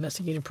FBI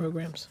investigative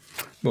programs?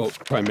 Well,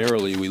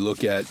 primarily we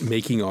look at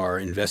making our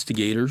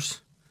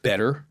investigators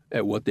better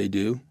at what they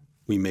do.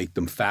 We make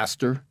them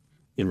faster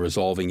in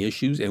resolving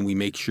issues, and we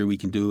make sure we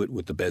can do it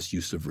with the best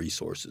use of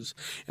resources.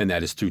 And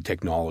that is through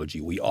technology.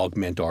 We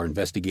augment our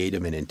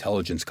investigative and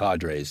intelligence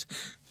cadres.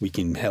 We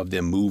can have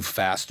them move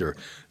faster,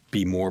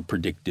 be more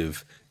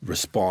predictive,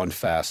 respond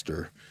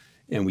faster,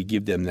 and we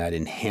give them that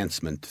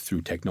enhancement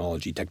through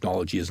technology.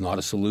 Technology is not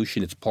a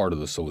solution, it's part of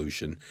the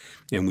solution.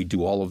 And we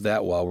do all of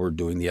that while we're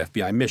doing the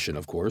FBI mission,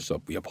 of course.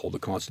 So we uphold the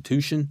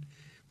Constitution,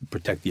 we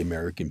protect the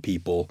American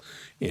people,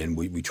 and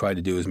what we try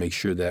to do is make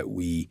sure that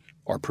we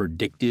are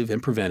predictive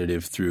and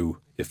preventative through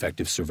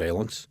effective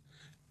surveillance,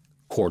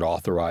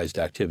 court-authorized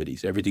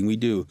activities. Everything we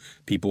do,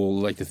 people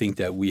like to think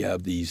that we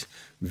have these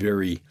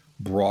very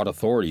broad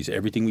authorities.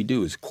 Everything we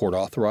do is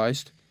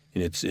court-authorized,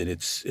 and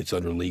it's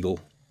under legal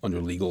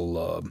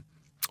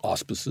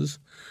auspices.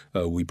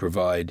 We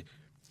provide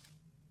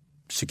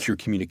secure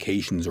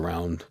communications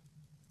around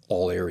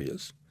all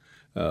areas.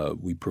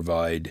 We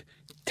provide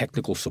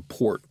technical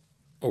support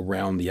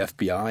around the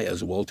FBI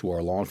as well to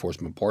our law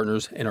enforcement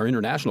partners and our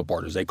international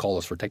partners. They call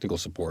us for technical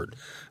support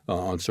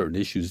on certain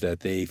issues that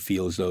they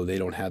feel as though they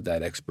don't have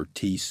that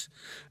expertise.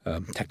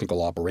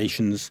 Technical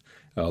operations,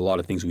 a lot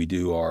of things we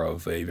do are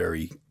of a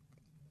very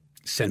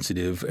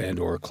sensitive and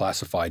or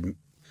classified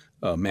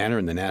manner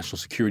in the national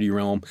security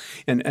realm.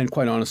 And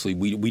quite honestly,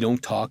 we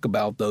don't talk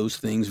about those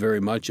things very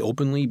much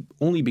openly,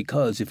 only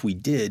because if we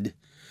did,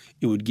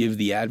 it would give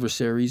the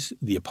adversaries,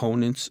 the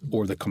opponents,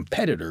 or the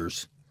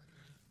competitors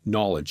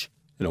knowledge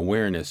and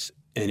awareness,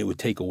 and it would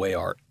take away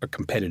our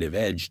competitive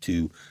edge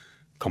to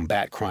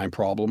combat crime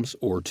problems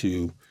or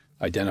to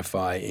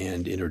identify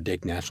and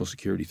interdict national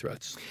security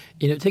threats.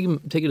 Taking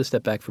a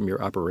step back from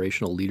your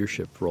operational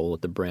leadership role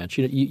at the branch,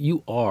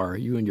 you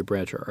and your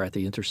branch are at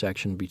the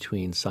intersection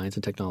between science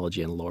and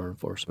technology and law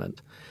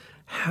enforcement.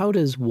 How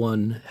does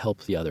one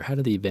help the other? How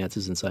do the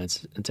advances in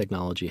science and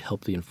technology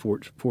help the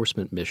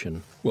enforcement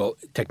mission? Well,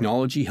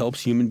 technology helps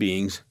human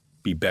beings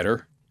be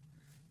better,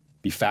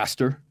 be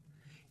faster,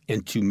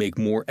 and to make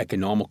more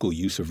economical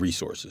use of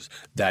resources.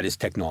 That is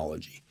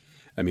technology.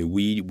 I mean,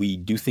 we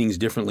do things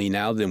differently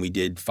now than we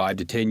did 5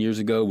 to 10 years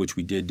ago, which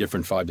we did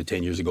different 5 to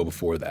 10 years ago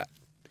before that.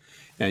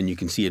 And you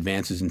can see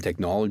advances in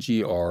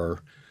technology are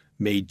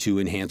made to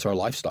enhance our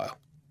lifestyle.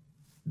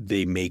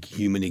 They make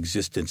human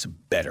existence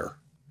better.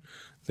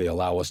 They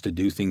allow us to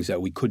do things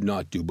that we could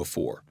not do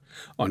before.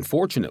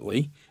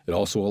 Unfortunately, it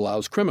also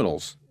allows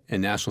criminals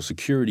and national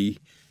security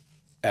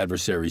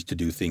adversaries to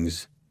do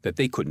things that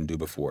they couldn't do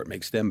before. It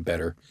makes them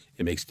better,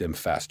 it makes them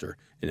faster,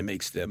 and it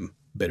makes them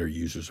better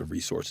users of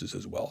resources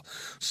as well.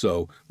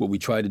 So what we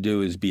try to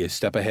do is be a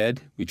step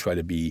ahead. We try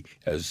to be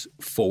as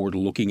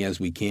forward-looking as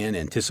we can,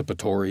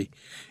 anticipatory.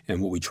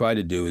 And what we try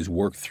to do is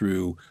work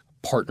through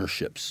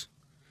partnerships.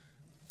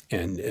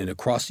 And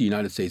across the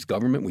United States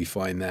government, we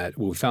find that,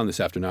 we found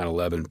this after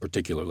 9/11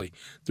 particularly,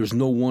 there's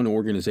no one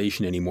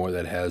organization anymore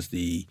that has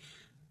the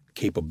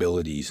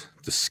capabilities,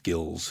 the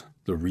skills,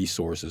 the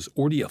resources,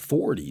 or the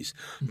authorities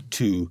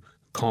to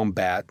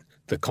combat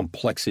the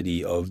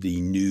complexity of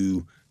the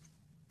new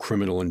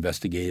criminal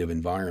investigative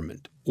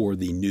environment or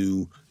the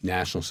new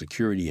national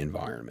security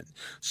environment.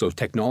 So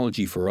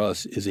technology for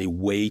us is a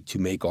way to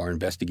make our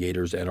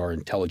investigators and our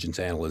intelligence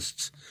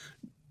analysts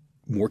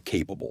more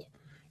capable.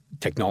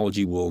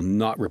 Technology will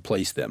not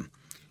replace them.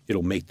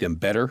 It'll make them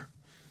better,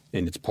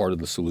 and it's part of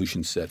the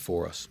solution set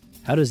for us.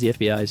 How does the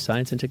FBI's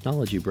Science and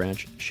Technology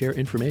branch share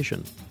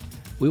information?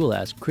 We will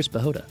ask Chris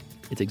Piehota,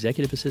 its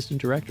Executive Assistant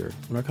Director,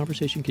 when our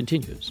conversation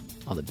continues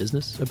on the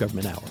Business of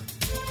Government Hour.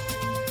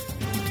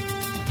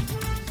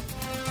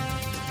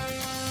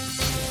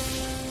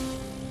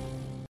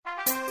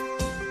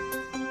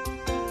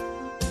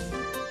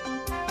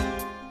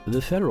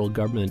 The federal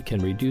government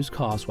can reduce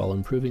costs while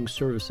improving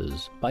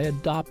services by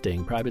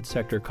adopting private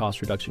sector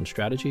cost reduction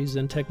strategies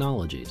and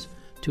technologies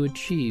to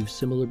achieve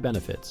similar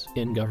benefits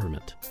in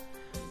government.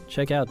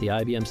 Check out the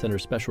IBM Center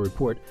Special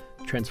Report,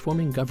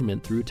 Transforming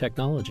Government Through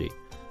Technology,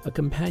 a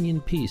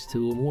companion piece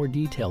to a more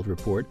detailed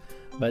report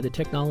by the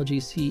Technology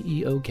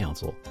CEO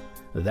Council.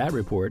 That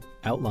report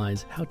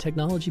outlines how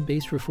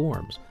technology-based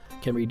reforms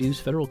can reduce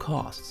federal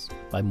costs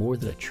by more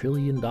than $1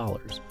 trillion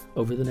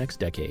over the next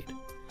decade.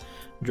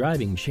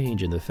 Driving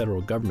change in the federal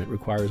government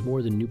requires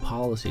more than new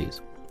policies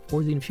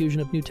or the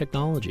infusion of new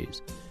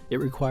technologies. It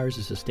requires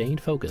a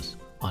sustained focus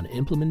on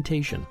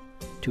implementation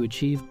to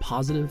achieve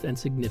positive and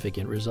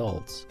significant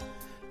results.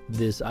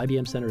 This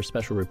IBM Center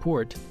Special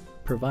Report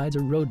provides a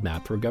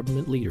roadmap for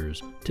government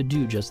leaders to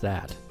do just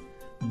that.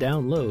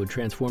 Download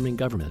Transforming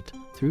Government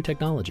Through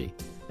Technology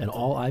and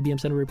all IBM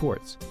Center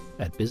reports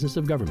at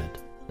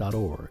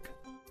businessofgovernment.org.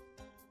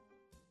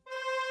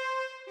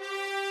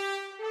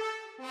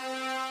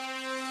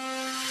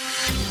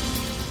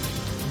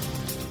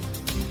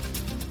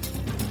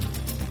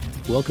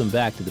 Welcome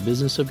back to the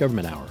Business of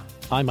Government Hour.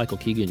 I'm Michael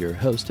Keegan, your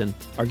host, and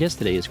our guest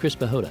today is Chris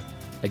Piehota,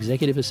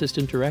 Executive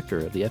Assistant Director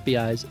of the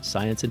FBI's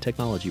Science and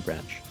Technology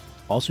Branch.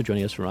 Also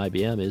joining us from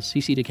IBM is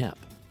CC DeCamp.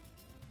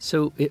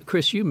 So,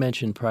 Chris, you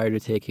mentioned prior to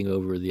taking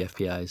over the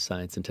FBI's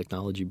Science and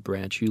Technology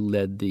Branch, you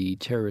led the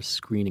Terrorist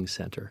Screening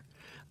Center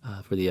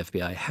for the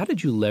FBI. How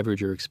did you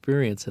leverage your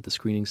experience at the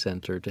Screening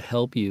Center to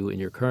help you in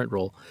your current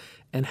role,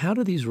 and how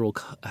do these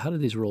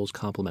roles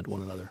complement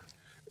one another?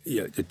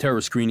 Yeah, the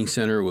Terrorist Screening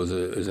Center was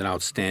an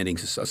outstanding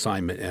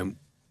assignment, and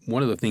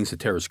one of the things the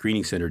Terrorist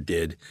Screening Center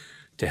did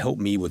to help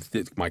me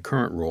with my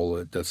current role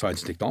at the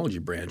Science and Technology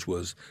Branch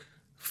was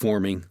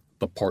forming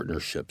the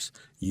partnerships,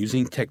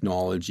 using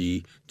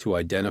technology to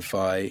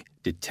identify,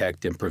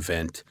 detect, and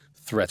prevent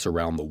threats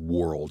around the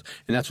world.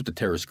 And that's what the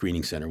Terrorist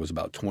Screening Center was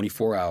about,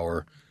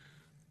 24-hour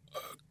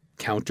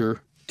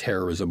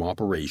counter-terrorism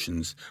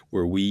operations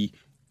where we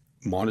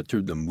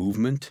monitored the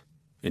movement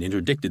and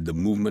interdicted the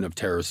movement of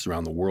terrorists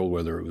around the world,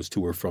 whether it was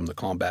to or from the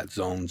combat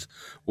zones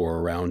or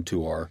around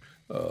to our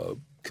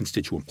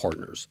constituent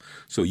partners.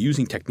 So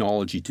using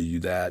technology to do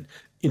that,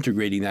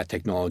 integrating that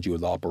technology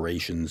with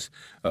operations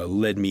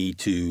led me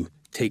to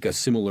take a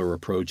similar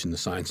approach in the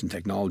Science and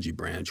Technology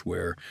Branch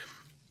where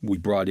we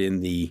brought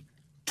in the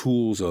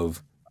tools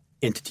of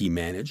entity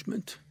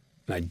management,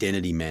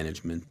 identity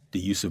management, the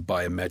use of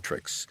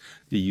biometrics,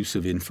 the use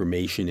of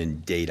information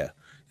and data.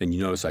 And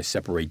you notice I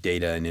separate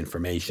data and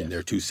information. Yes.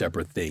 They're two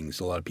separate things.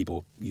 A lot of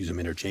people use them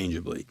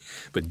interchangeably.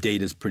 But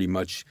data is pretty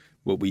much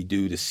what we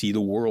do to see the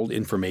world.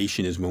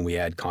 Information is when we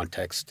add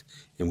context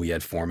and we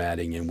add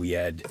formatting and we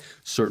add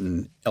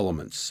certain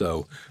elements.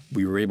 So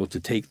we were able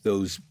to take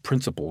those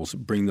principles,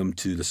 bring them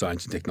to the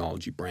Science and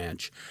Technology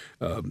Branch.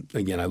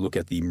 Again, I look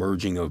at the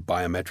merging of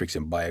biometrics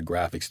and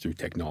biographics through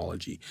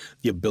technology,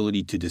 the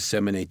ability to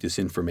disseminate this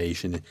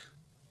information,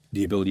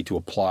 the ability to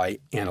apply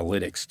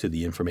analytics to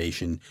the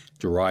information,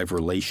 derive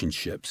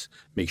relationships,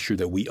 make sure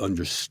that we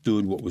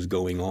understood what was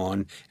going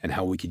on and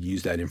how we could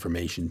use that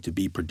information to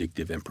be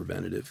predictive and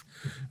preventative.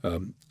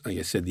 Like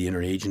I said, the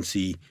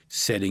interagency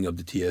setting of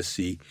the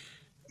TSC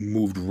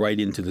moved right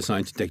into the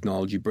Science and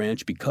Technology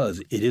Branch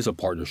because it is a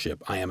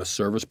partnership. I am a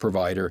service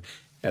provider,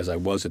 as I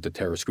was at the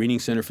Terrorist Screening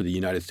Center for the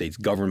United States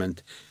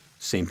government.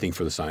 Same thing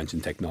for the Science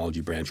and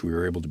Technology Branch. We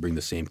were able to bring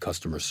the same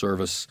customer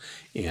service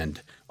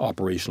and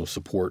operational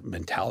support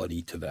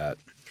mentality to that,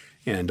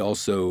 and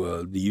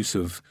also the use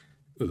of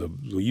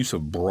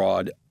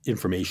broad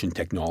information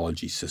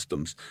technology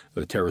systems.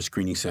 The Terrorist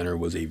Screening Center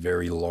was a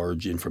very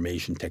large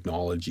information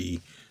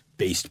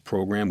technology-based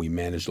program. We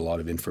managed a lot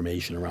of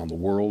information around the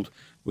world.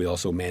 We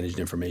also managed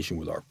information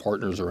with our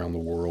partners around the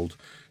world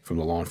from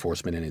the law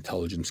enforcement and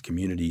intelligence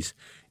communities.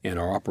 And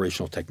our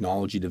Operational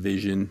Technology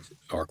Division,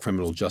 our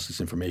Criminal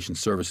Justice Information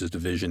Services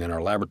Division, and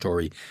our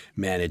laboratory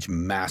manage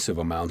massive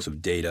amounts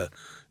of data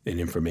and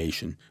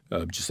information.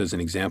 Just as an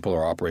example,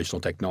 our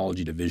Operational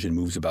Technology Division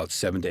moves about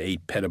 7 to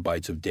 8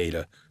 petabytes of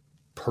data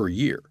per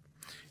year.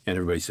 And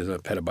everybody says, a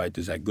petabyte,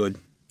 is that good?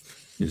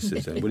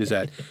 What is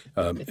that?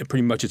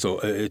 Pretty much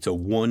it's a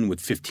 1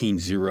 with 15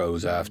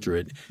 zeros after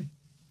it.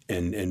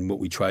 And what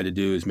we try to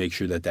do is make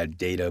sure that that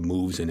data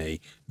moves in a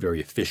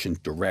very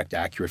efficient, direct,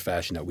 accurate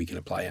fashion that we can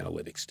apply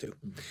analytics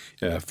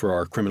to. For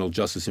our Criminal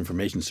Justice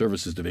Information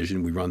Services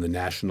Division, we run the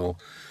National,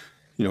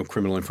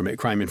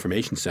 Crime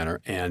Information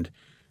Center, and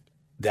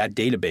that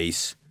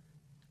database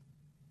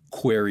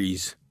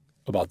queries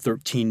about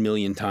 13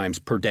 million times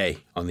per day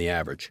on the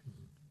average.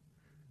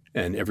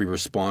 And every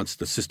response,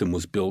 the system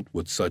was built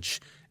with such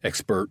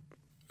expert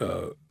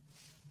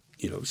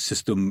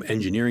system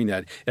engineering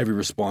that every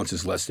response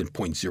is less than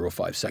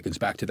 0.05 seconds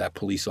back to that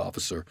police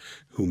officer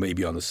who may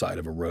be on the side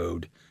of a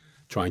road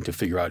trying to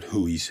figure out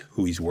who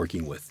he's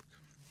working with.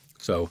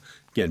 So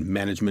again,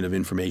 management of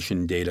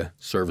information, data,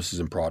 services,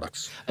 and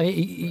products. I mean,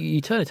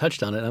 you kind of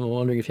touched on it. I'm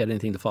wondering if you had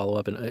anything to follow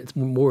up. And it's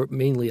more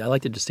mainly, I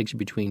like the distinction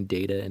between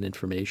data and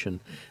information,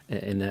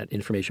 and that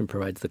information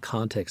provides the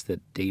context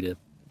that data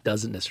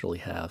doesn't necessarily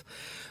have.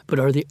 But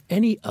are there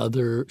any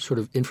other sort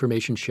of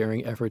information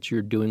sharing efforts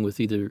you're doing with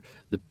either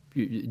the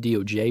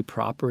DOJ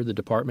proper, the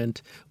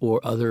department,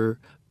 or other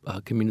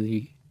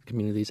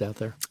communities out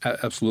there?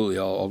 Absolutely.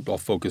 I'll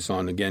focus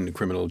on, again, the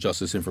Criminal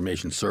Justice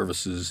Information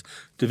Services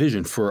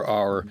Division.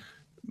 For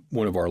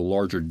one of our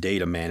larger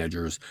data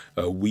managers,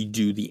 we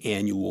do the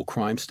annual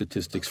crime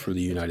statistics for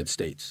the United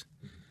States.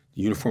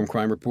 The Uniform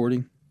Crime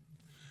Reporting,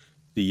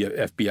 the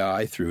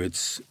FBI, through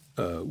its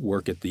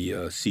work at the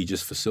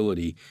CJIS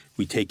facility,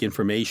 we take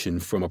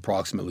information from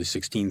approximately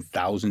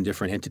 16,000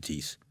 different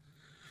entities.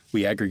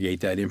 We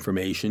aggregate that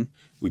information.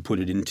 We put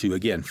it into,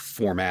 again,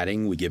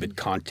 formatting. We give it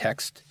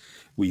context.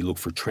 We look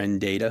for trend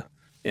data.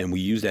 And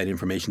we use that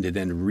information to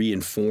then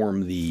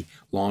re-inform the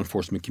law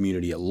enforcement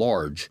community at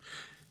large.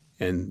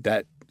 And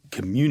that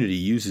community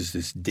uses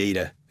this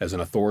data as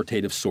an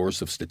authoritative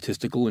source of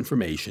statistical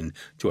information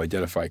to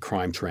identify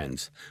crime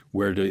trends.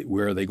 Where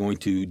are they going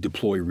to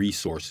deploy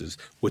resources?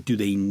 What do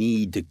they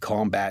need to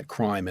combat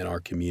crime in our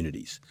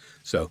communities?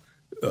 So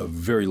a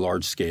very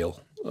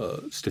large-scale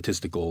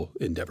statistical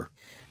endeavor.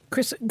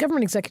 Chris,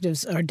 government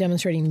executives are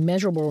demonstrating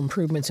measurable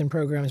improvements in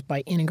programs by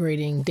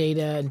integrating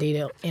data and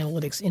data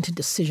analytics into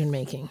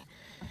decision-making.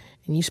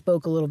 And you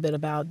spoke a little bit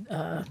about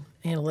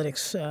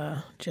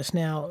analytics just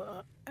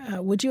now.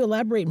 Would you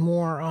elaborate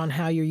more on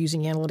how you're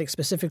using analytics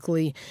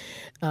specifically,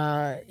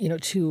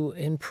 to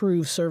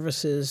improve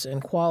services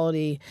and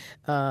quality,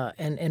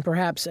 and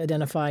perhaps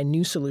identify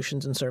new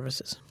solutions and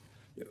services?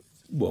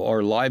 Well,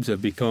 our lives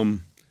have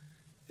become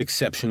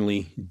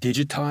exceptionally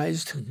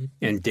digitized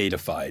and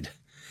datafied.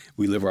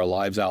 We live our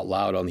lives out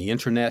loud on the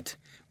internet.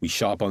 We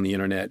shop on the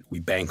internet. We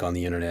bank on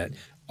the internet.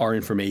 Our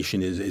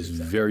information is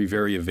very,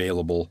 very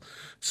available.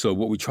 So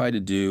what we try to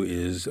do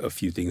is a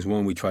few things.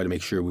 One, we try to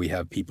make sure we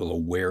have people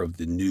aware of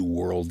the new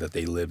world that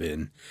they live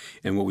in.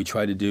 And what we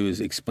try to do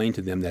is explain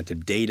to them that the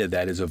data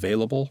that is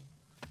available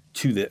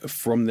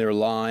from their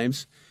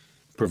lives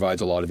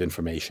provides a lot of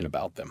information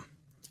about them.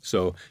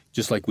 So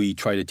just like we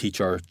try to teach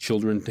our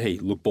children, hey,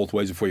 look both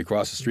ways before you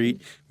cross the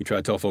street, we try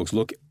to tell folks,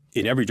 look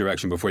in every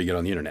direction before you get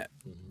on the internet.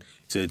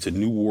 It's a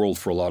new world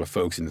for a lot of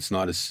folks, and it's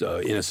not as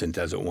innocent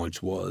as it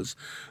once was.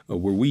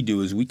 What we do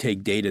is we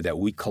take data that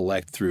we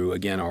collect through,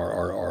 again,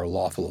 our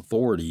lawful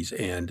authorities,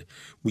 and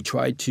we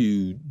try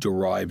to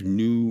derive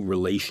new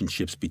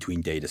relationships between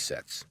data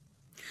sets.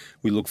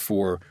 We look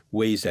for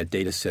ways that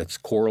data sets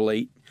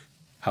correlate.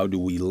 How do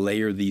we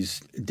layer these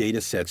data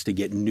sets to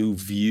get new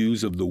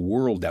views of the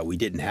world that we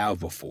didn't have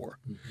before,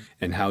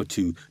 and how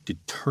to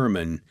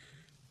determine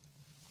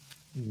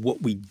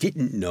what we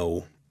didn't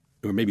know,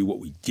 or maybe what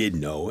we did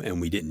know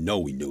and we didn't know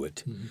we knew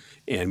it.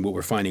 And what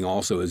we're finding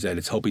also is that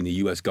it's helping the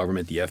U.S.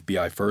 government, the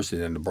FBI first,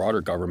 and then the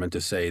broader government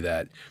to say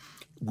that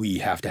we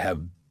have to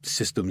have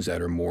systems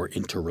that are more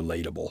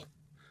interrelatable.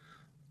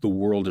 The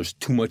world, there's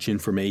too much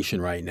information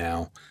right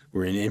now.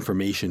 We're in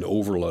information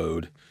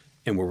overload.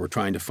 And what we're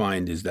trying to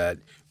find is that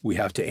we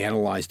have to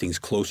analyze things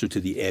closer to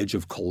the edge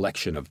of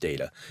collection of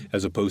data,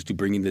 as opposed to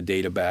bringing the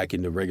data back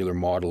in the regular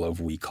model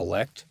of we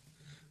collect,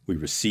 we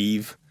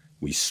receive,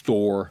 we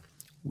store,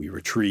 we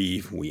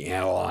retrieve, we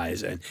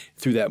analyze, and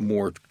through that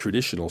more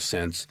traditional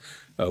sense,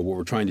 what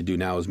we're trying to do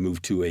now is move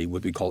to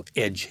what we call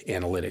edge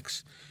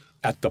analytics.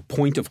 At the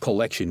point of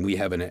collection, we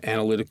have an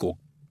analytical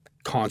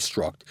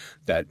construct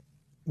that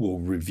will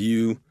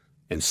review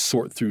and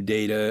sort through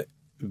data,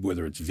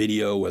 whether it's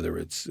video, whether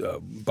it's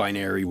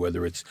binary,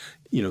 whether it's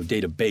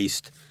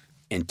data-based,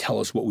 and tell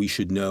us what we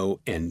should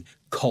know and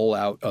cull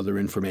out other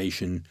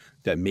information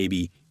that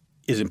maybe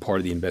isn't part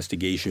of the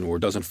investigation or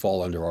doesn't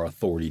fall under our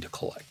authority to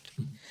collect.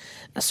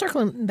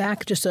 Circling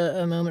back just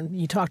a moment,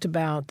 you talked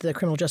about the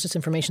Criminal Justice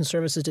Information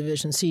Services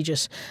Division,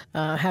 CJIS,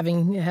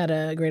 having had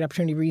a great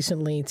opportunity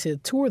recently to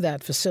tour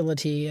that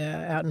facility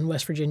out in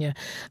West Virginia.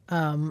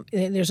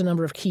 There's a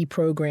number of key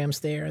programs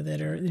there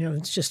that are,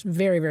 it's just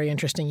very, very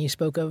interesting. You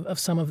spoke of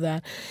some of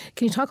that.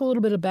 Can you talk a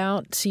little bit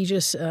about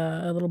CJIS,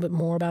 a little bit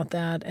more about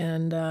that,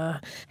 and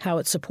how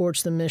it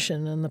supports the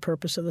mission and the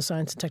purpose of the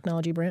Science and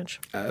Technology Branch?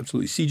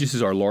 Absolutely. CJIS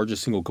is our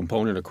largest single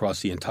component across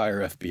the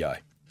entire FBI.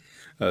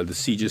 The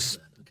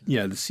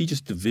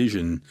CJIS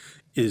division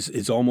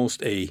is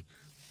almost a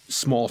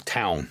small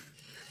town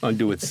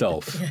unto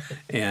itself.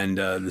 And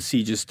the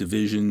CJIS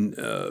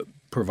division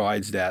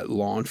provides that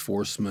law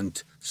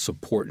enforcement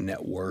support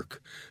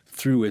network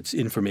through its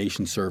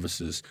information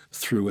services,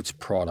 through its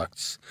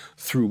products,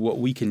 through what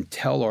we can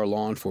tell our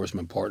law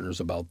enforcement partners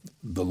about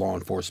the law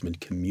enforcement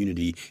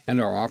community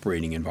and our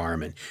operating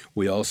environment.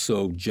 We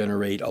also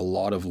generate a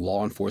lot of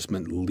law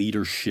enforcement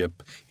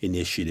leadership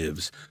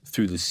initiatives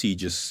through the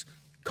CJIS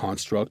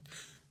construct.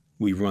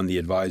 We run the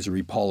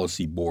Advisory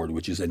Policy Board,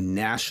 which is a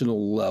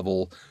national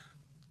level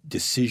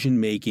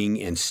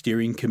decision-making and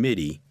steering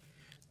committee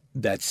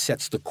that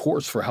sets the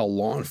course for how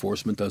law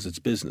enforcement does its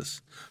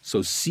business. So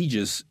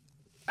CJIS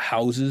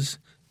houses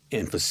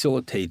and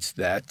facilitates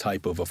that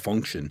type of a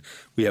function.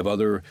 We have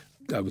other,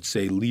 I would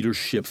say,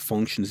 leadership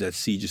functions that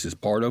CJIS is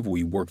part of.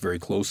 We work very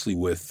closely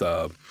with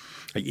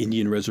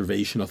Indian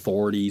reservation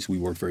authorities. We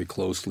work very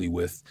closely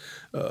with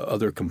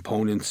other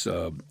components,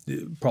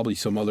 probably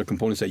some other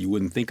components that you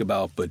wouldn't think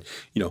about, but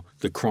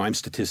the crime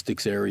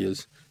statistics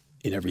areas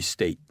in every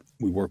state.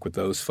 We work with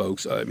those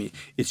folks. I mean,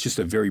 it's just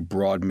a very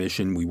broad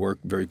mission. We work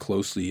very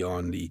closely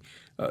on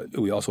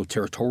we also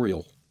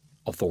territorial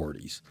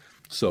authorities.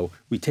 So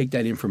we take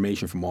that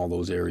information from all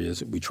those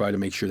areas. We try to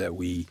make sure that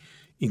we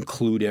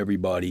include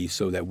everybody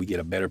so that we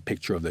get a better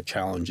picture of the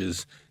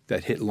challenges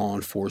that hit law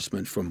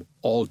enforcement from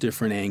all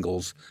different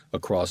angles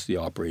across the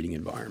operating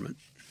environment.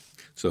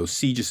 So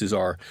CJIS is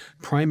our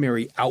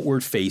primary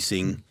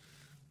outward-facing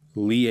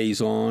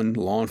liaison,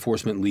 law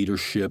enforcement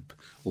leadership,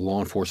 law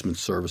enforcement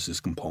services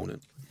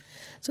component.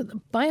 So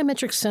the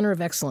Biometrics Center of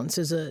Excellence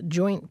is a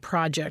joint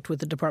project with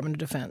the Department of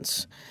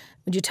Defense.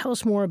 Would you tell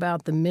us more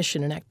about the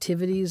mission and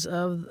activities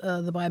of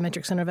the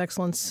Biometric Center of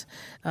Excellence?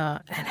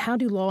 And how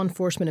do law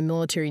enforcement and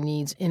military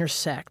needs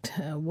intersect?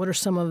 What are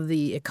some of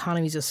the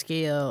economies of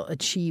scale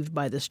achieved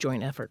by this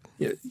joint effort?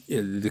 Yeah,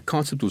 the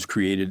concept was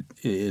created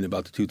in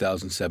about the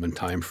 2007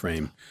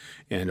 timeframe,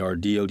 and our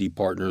DoD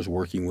partners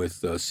working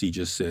with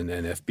CJIS and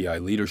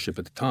FBI leadership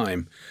at the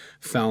time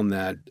found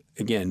that,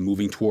 again,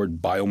 moving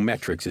toward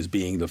biometrics as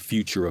being the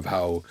future of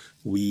how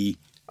we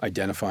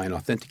identify and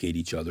authenticate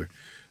each other,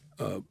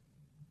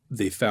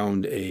 they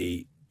found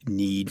a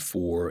need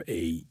for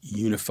a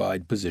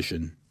unified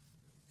position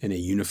and a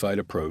unified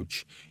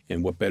approach.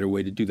 And what better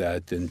way to do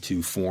that than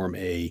to form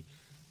a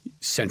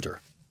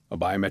center, a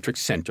biometric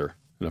center.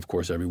 And of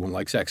course, everyone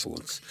likes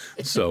excellence.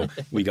 So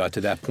we got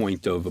to that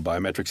point of a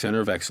biometric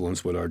center of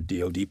excellence with our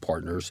DoD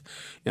partners.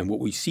 And what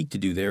we seek to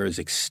do there is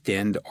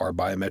extend our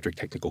biometric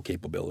technical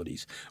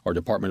capabilities. Our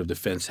Department of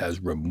Defense has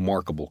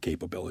remarkable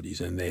capabilities,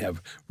 and they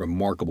have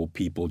remarkable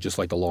people, just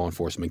like the law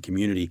enforcement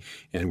community.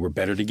 And we're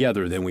better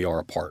together than we are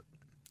apart.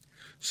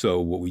 So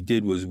what we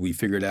did was we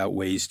figured out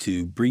ways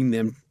to bring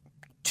them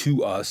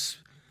to us,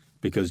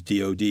 because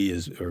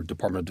DoD or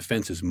Department of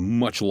Defense is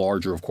much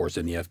larger, of course,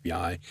 than the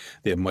FBI.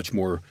 They have much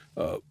more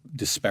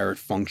disparate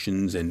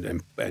functions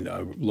and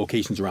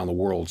locations around the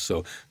world.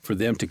 So for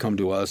them to come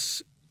to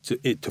us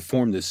to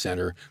form this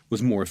center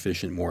was more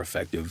efficient, more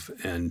effective.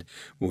 And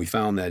when we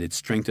found that, it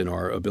strengthened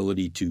our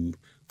ability to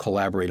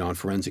collaborate on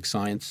forensic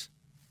science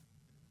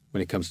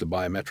when it comes to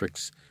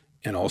biometrics,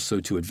 and also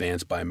to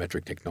advance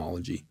biometric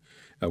technology.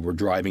 We're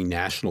driving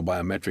national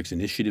biometrics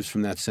initiatives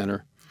from that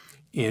center.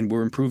 And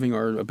we're improving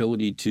our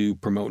ability to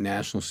promote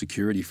national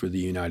security for the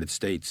United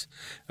States.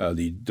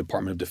 The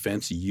Department of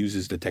Defense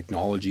uses the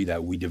technology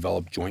that we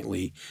developed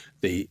jointly.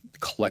 They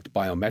collect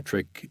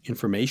biometric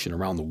information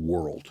around the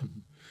world,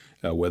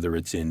 whether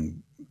it's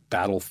in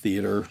battle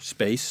theater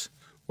space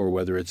or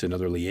whether it's in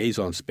other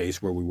liaison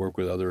space where we work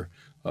with other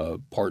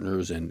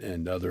partners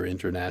and other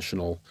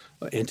international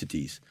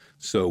entities.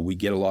 So we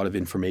get a lot of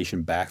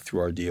information back through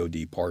our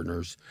DoD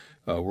partners.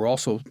 We're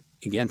also,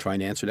 again, trying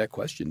to answer that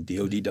question.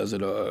 DoD does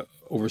it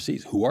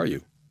overseas. Who are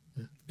you?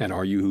 And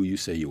are you who you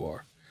say you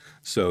are?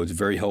 So it's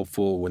very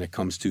helpful when it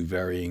comes to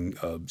varying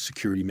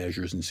security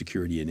measures and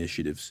security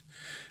initiatives.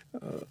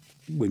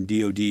 When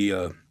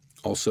DoD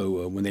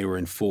also, when they were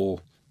in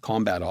full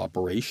combat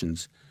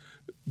operations,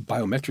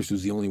 biometrics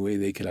was the only way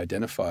they could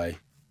identify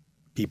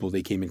people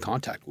they came in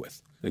contact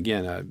with.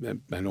 Again,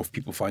 I know if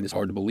people find this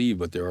hard to believe,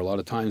 but there are a lot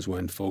of times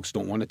when folks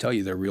don't want to tell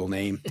you their real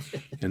name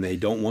and they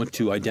don't want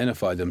to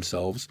identify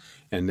themselves,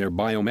 and their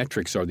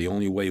biometrics are the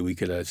only way we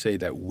could say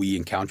that we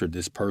encountered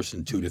this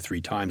person 2 to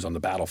 3 times on the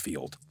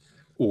battlefield.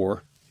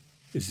 Or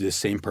is this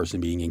same person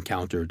being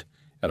encountered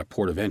at a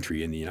port of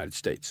entry in the United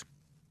States?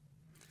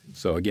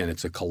 So again,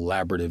 it's a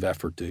collaborative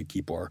effort to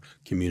keep our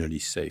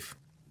communities safe.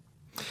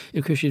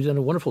 Chris, you've done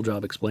a wonderful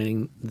job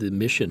explaining the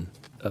mission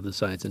of the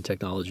Science and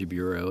Technology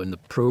Bureau and the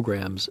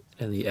programs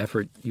and the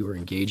effort you are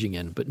engaging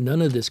in, but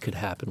none of this could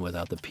happen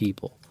without the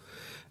people.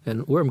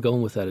 And where I'm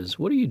going with that is,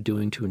 what are you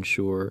doing to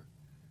ensure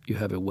you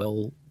have a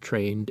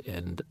well-trained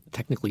and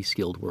technically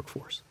skilled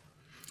workforce?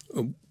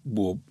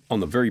 Well, on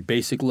the very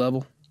basic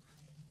level,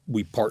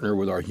 we partner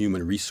with our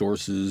human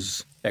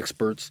resources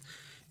experts,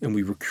 and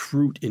we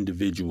recruit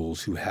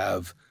individuals who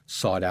have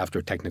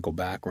sought-after technical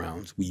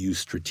backgrounds. We use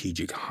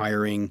strategic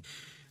hiring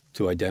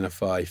to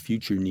identify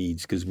future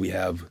needs, because we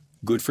have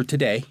good for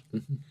today,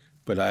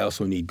 but I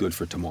also need good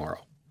for tomorrow.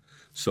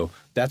 So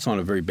that's on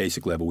a very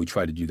basic level. We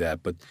try to do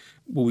that. But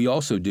what we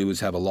also do is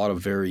have a lot of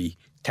very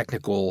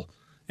technical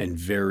and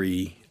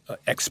very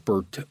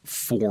expert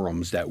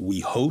forums that we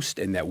host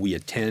and that we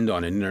attend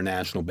on an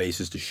international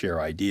basis to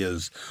share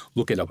ideas,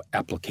 look at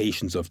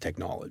applications of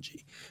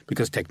technology.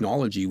 Because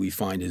technology, we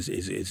find,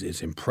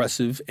 is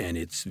impressive and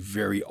it's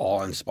very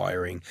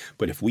awe-inspiring.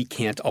 But if we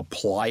can't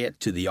apply it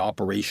to the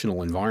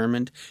operational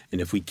environment,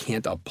 and if we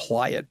can't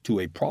apply it to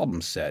a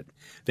problem set,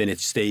 then it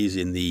stays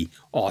in the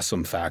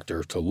awesome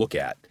factor to look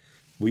at.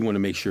 We want to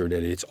make sure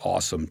that it's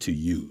awesome to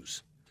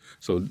use.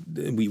 So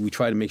we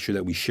try to make sure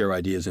that we share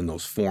ideas in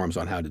those forums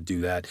on how to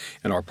do that,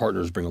 and our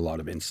partners bring a lot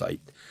of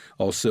insight.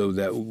 Also,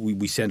 that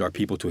we send our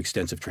people to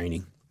extensive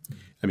training.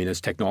 I mean,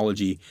 as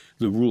technology,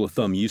 the rule of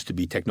thumb used to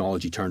be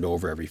technology turned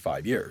over every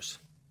 5 years.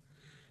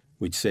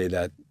 We'd say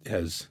that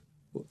has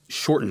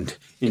shortened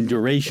in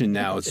duration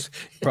now. It's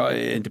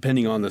probably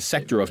depending on the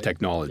sector of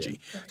technology.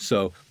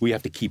 So we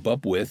have to keep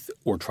up with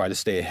or try to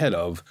stay ahead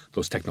of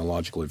those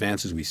technological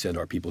advances. We send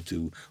our people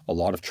to a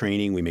lot of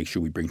training. We make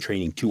sure we bring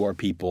training to our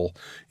people,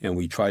 and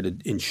we try to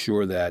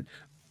ensure that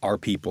our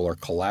people are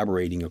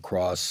collaborating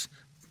across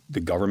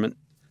the government,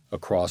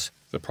 across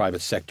the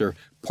private sector.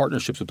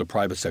 Partnerships with the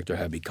private sector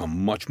have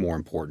become much more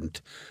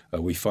important.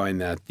 We find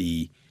that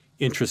the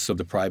interests of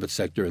the private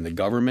sector and the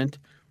government,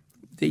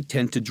 they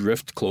tend to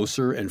drift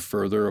closer and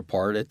further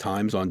apart at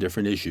times on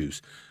different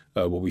issues.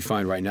 What we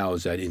find right now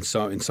is that in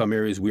some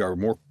areas we are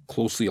more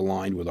closely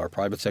aligned with our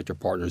private sector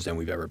partners than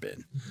we've ever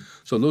been.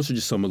 So those are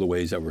just some of the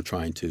ways that we're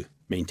trying to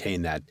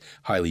maintain that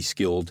highly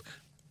skilled,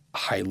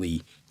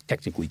 highly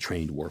technically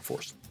trained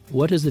workforce.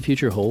 What does the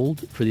future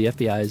hold for the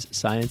FBI's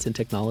Science and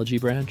Technology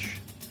branch?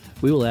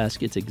 We will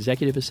ask its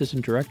Executive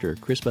Assistant Director,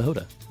 Chris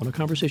Piehota, when our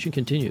conversation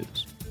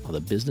continues on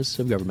the Business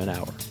of Government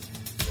Hour.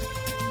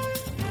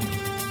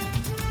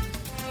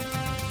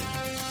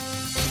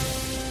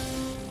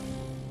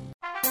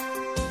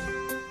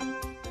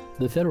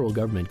 The federal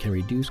government can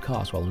reduce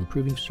costs while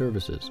improving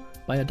services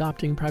by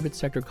adopting private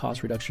sector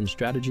cost reduction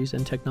strategies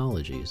and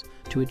technologies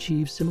to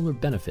achieve similar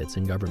benefits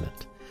in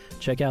government.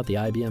 Check out the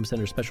IBM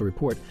Center Special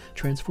Report,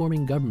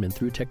 Transforming Government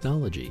Through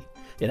Technology.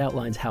 It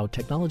outlines how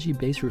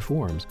technology-based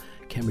reforms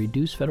can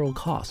reduce federal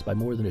costs by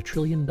more than $1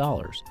 trillion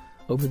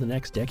over the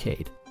next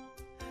decade.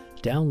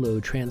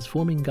 Download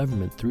Transforming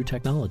Government Through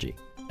Technology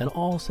and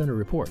all Center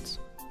reports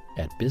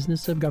at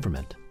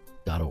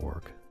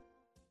businessofgovernment.org.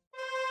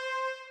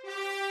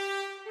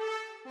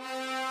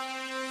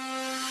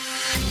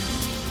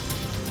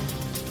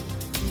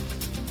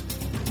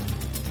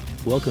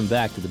 Welcome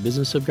back to the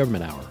Business of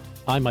Government Hour.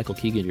 I'm Michael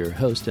Keegan, your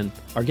host, and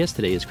our guest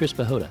today is Chris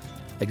Piehota,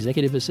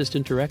 Executive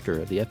Assistant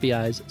Director of the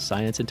FBI's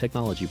Science and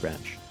Technology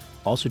branch.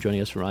 Also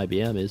joining us from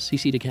IBM is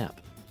CeCe DeCamp.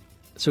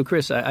 So,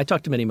 Chris, I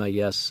talked to many of my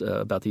guests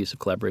about the use of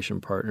collaboration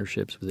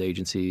partnerships with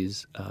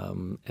agencies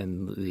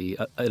and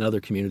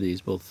other communities,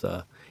 both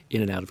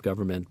in and out of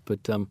government.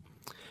 But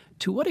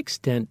to what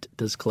extent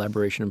does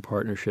collaboration and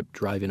partnership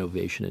drive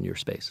innovation in your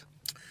space?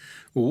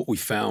 Well, what we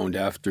found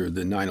after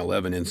the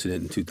 9/11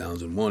 incident in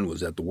 2001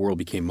 was that the world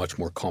became much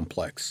more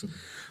complex.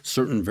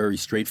 Certain very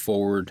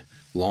straightforward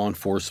law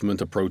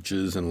enforcement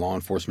approaches and law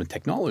enforcement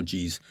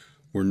technologies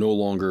were no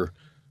longer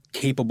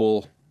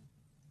capable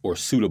or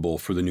suitable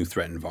for the new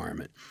threat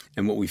environment.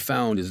 And what we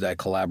found is that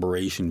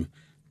collaboration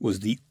was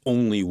the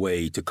only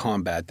way to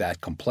combat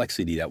that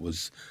complexity that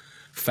was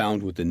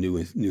found with the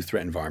new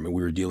threat environment.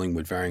 We were dealing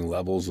with varying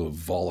levels of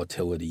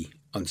volatility,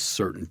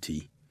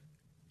 uncertainty,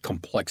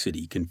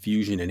 complexity,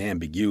 confusion, and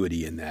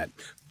ambiguity in that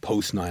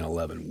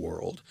post-9/11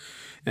 world.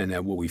 And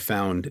that what we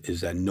found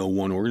is that no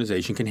one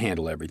organization can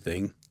handle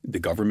everything.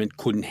 The government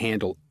couldn't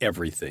handle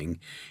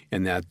everything.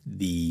 And that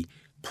the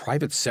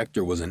private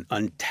sector was an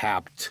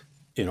untapped,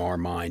 in our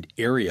mind,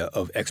 area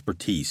of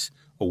expertise,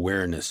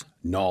 awareness,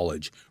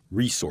 knowledge,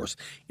 resource.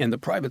 And the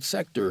private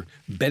sector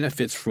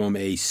benefits from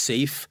a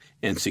safe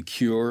and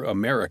secure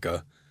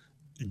America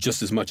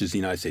just as much as the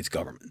United States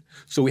government.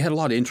 So we had a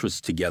lot of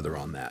interests together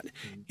on that.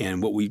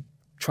 And what we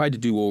tried to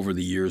do over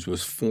the years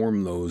was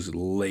form those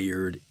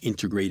layered,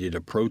 integrated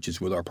approaches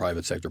with our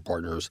private sector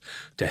partners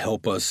to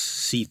help us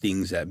see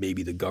things that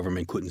maybe the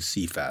government couldn't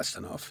see fast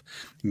enough,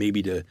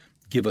 maybe to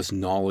give us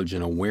knowledge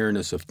and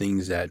awareness of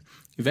things that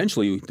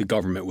eventually the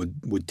government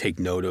would take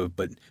note of,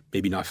 but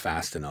maybe not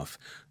fast enough.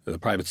 The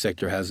private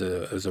sector has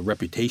a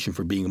reputation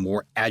for being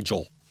more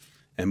agile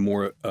and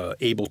more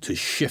able to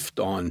shift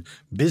on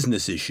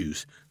business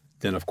issues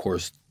than, of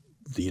course,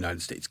 the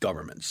United States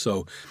government.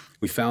 So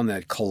we found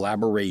that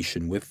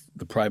collaboration with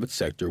the private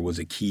sector was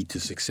a key to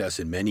success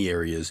in many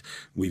areas.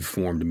 We've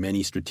formed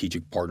many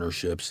strategic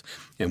partnerships,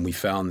 and we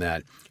found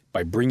that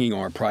by bringing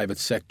our private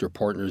sector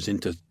partners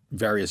into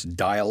various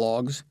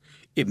dialogues,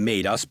 it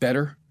made us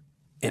better,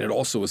 and it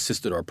also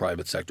assisted our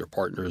private sector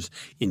partners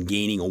in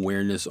gaining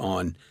awareness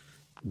on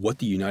what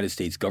the United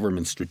States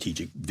government's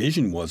strategic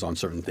vision was on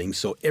certain things.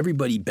 So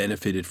everybody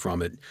benefited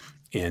from it,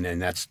 and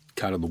that's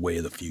kind of the way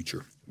of the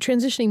future.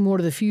 Transitioning more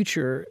to the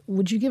future,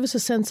 would you give us a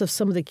sense of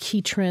some of the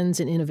key trends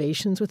and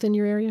innovations within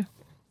your area?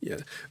 Yeah.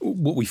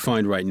 What we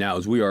find right now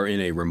is we are in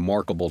a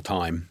remarkable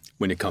time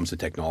when it comes to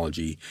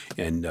technology.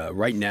 And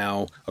right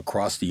now,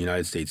 across the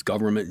United States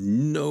government,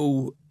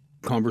 no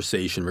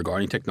conversation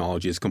regarding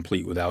technology is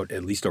complete without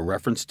at least a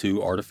reference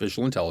to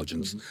artificial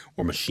intelligence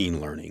or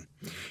machine learning.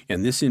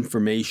 And this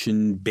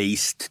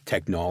information-based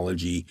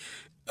technology,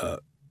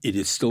 it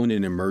is still in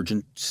an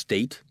emergent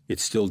state.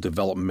 It's still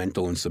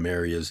developmental in some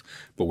areas,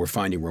 but we're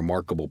finding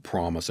remarkable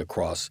promise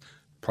across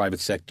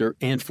private sector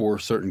and for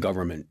certain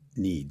government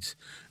needs.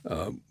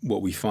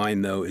 What we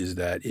find, though, is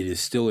that it is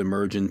still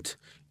emergent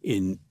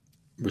in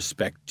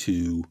respect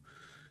to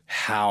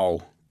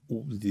how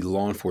the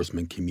law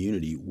enforcement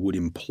community would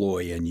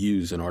employ and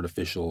use an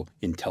artificial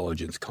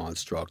intelligence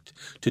construct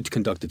to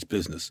conduct its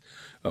business.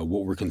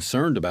 What we're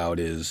concerned about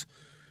is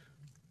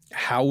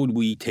how would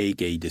we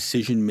take a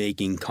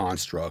decision-making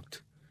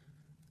construct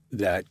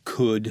that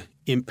could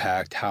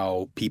impact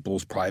how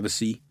people's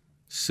privacy,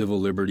 civil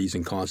liberties,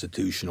 and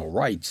constitutional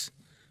rights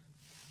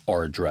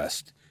are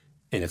addressed.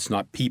 And it's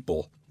not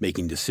people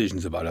making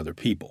decisions about other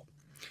people.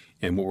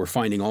 And what we're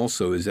finding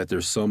also is that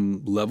there's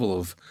some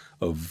level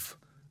of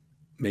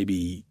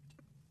maybe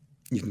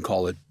you can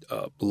call it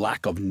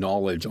lack of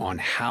knowledge on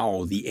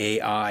how the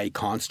AI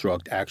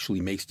construct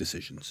actually makes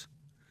decisions.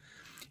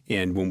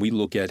 And when we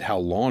look at how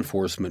law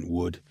enforcement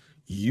would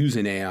use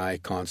an AI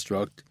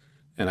construct,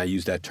 and I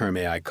use that term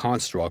AI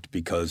construct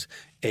because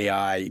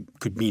AI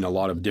could mean a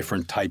lot of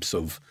different types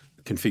of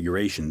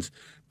configurations,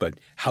 but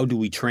how do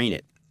we train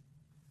it?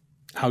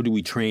 How do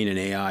we train an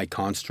AI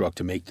construct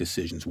to make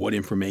decisions? What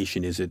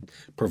information is it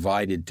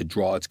provided to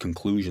draw its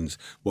conclusions?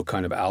 What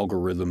kind of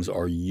algorithms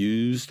are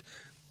used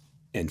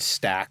and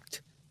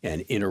stacked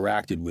and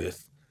interacted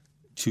with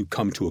to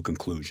come to a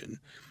conclusion,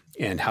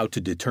 and how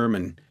to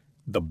determine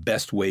the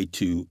best way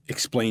to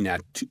explain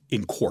that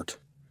in court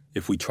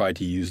if we try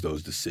to use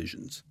those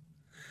decisions.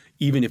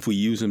 Even if we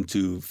use them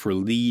for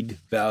lead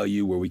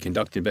value where we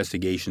conduct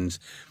investigations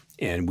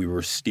and we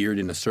were steered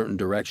in a certain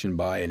direction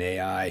by an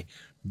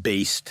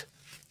AI-based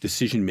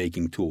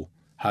decision-making tool,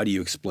 how do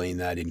you explain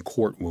that in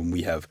court when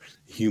we have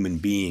human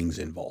beings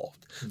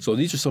involved? So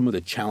these are some of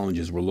the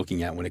challenges we're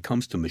looking at when it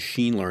comes to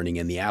machine learning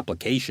and the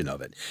application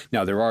of it.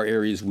 Now, there are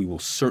areas we will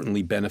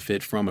certainly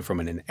benefit from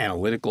an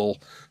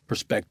analytical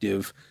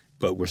perspective,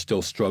 but we're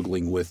still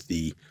struggling with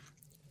the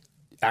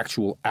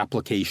actual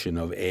application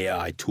of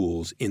AI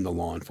tools in the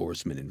law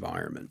enforcement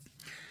environment.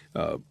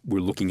 We're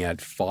looking at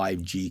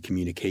 5G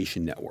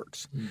communication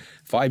networks.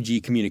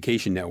 5G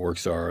communication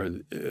networks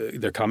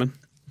they're coming.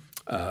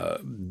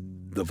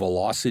 The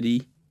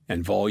velocity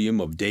and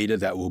volume of data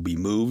that will be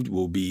moved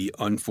will be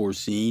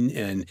unforeseen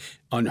and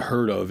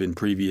unheard of in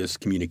previous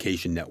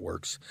communication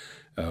networks.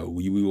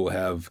 We will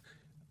have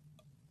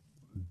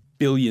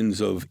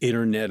billions of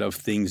Internet of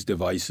Things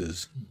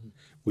devices.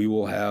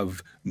 We'll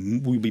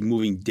be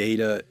moving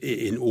data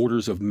in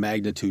orders of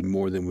magnitude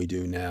more than we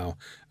do now.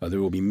 There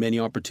will be many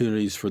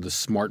opportunities for the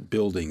smart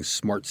buildings,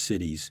 smart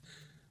cities,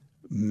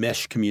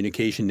 mesh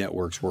communication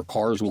networks where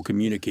cars will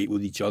communicate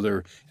with each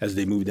other as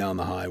they move down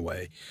the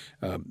highway.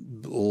 A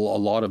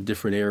lot of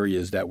different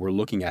areas that we're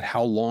looking at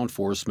how law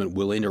enforcement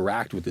will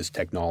interact with this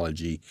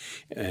technology.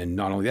 And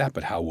not only that,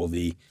 but how will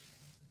the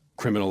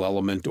criminal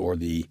element or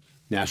the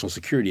national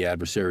security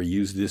adversary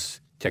use this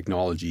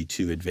technology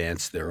to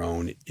advance their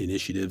own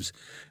initiatives.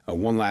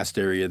 One last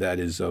area that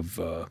is there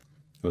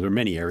are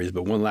many areas,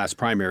 but one last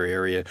primary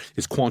area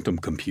is quantum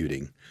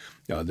computing.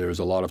 There's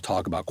a lot of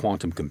talk about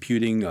quantum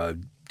computing.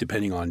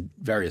 Depending on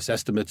various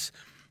estimates,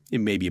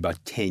 it may be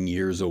about 10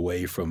 years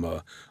away from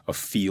a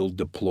field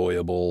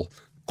deployable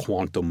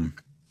quantum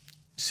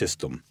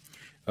system.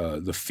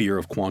 The fear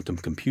of quantum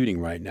computing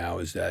right now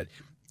is that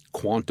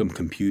quantum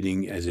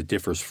computing, as it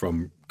differs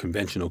from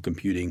conventional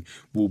computing,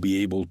 will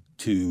be able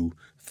to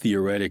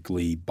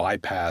theoretically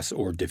bypass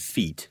or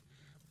defeat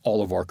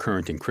all of our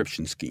current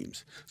encryption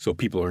schemes. So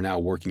people are now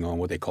working on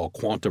what they call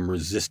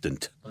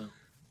quantum-resistant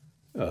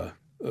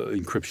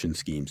encryption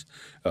schemes.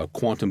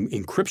 Quantum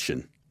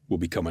encryption will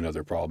become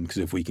another problem because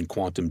if we can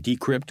quantum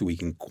decrypt, we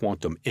can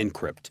quantum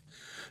encrypt.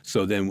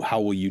 So then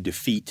how will you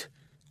defeat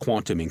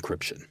quantum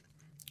encryption?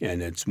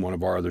 And it's one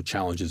of our other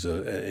challenges.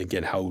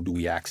 Again, how do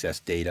we access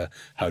data?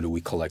 How do we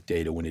collect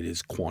data when it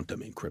is quantum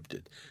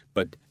encrypted?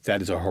 But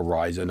that is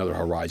another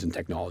horizon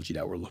technology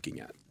that we're looking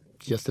at.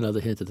 Just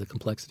another hint of the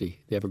complexity,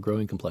 the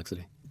ever-growing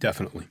complexity.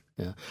 Definitely.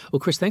 Yeah. Well,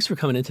 Chris, thanks for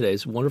coming in today.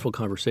 It's a wonderful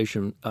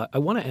conversation. I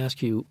want to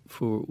ask you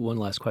for one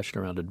last question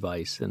around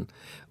advice. And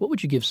what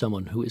would you give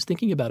someone who is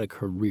thinking about a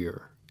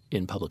career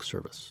in public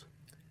service?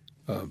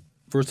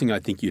 First thing I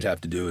think you'd have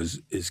to do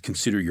is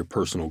consider your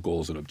personal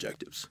goals and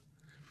objectives.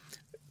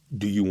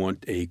 Do you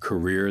want a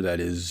career that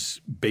is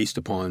based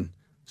upon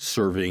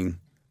serving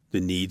the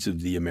needs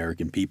of the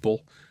American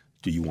people?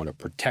 Do you want to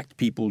protect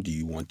people? Do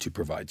you want to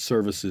provide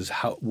services?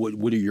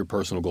 What are your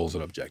personal goals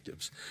and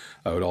objectives?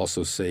 I would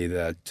also say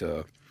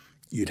that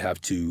you'd have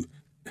to,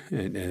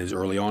 and as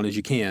early on as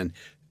you can,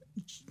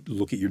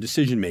 look at your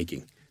decision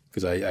making.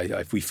 Because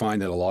if we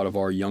find that a lot of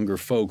our younger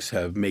folks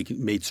have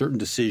made certain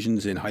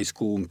decisions in high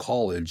school and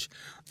college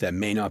that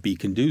may not be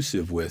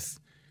conducive with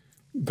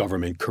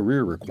government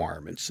career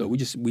requirements. So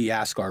we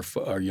ask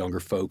our younger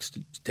folks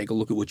to take a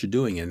look at what you're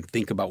doing and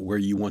think about where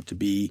you want to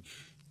be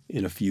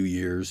in a few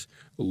years.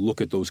 Look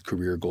at those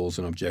career goals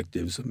and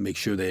objectives. Make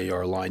sure they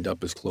are lined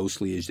up as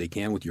closely as they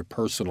can with your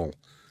personal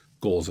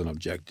goals and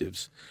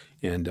objectives.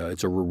 And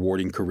it's a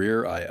rewarding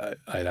career.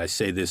 I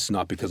say this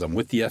not because I'm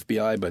with the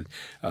FBI, but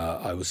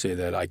I would say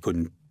that I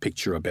couldn't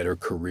picture a better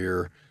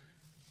career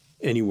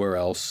anywhere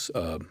else.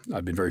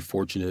 I've been very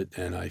fortunate,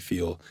 and I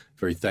feel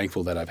very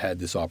thankful that I've had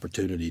this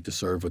opportunity to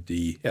serve with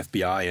the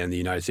FBI and the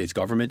United States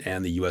government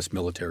and the U.S.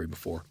 military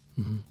before.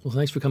 Mm-hmm. Well,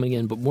 thanks for coming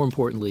in. But more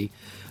importantly,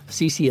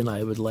 Cece and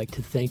I would like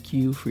to thank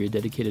you for your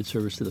dedicated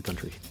service to the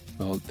country.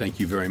 Well, thank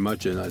you very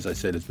much. And as I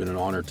said, it's been an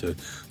honor to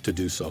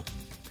do so.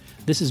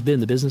 This has been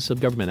the Business of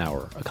Government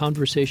Hour, a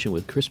conversation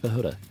with Chris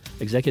Piehota,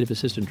 Executive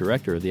Assistant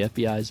Director of the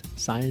FBI's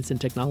Science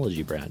and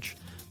Technology Branch.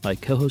 My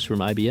co-host from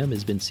IBM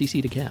has been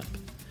Cece DeCamp.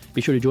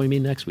 Be sure to join me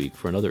next week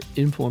for another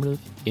informative,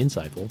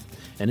 insightful,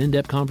 and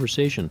in-depth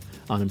conversation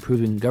on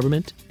improving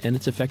government and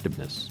its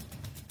effectiveness.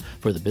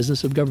 For the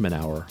Business of Government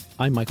Hour,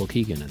 I'm Michael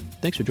Keegan, and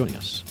thanks for joining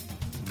us.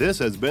 This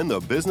has been the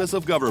Business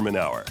of Government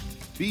Hour.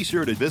 Be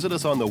sure to visit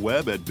us on the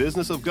web at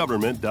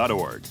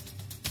businessofgovernment.org.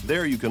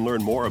 There you can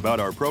learn more about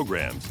our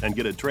programs and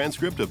get a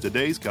transcript of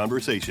today's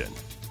conversation.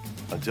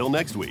 Until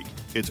next week,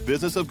 it's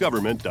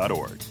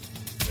businessofgovernment.org.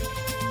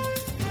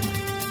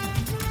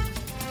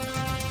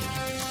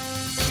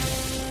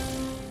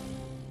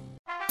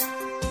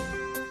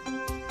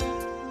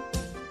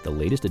 The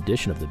latest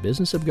edition of the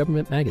Business of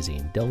Government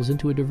magazine delves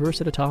into a diverse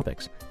set of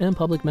topics and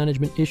public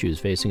management issues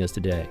facing us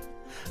today.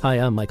 Hi,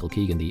 I'm Michael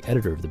Keegan, the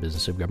editor of the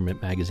Business of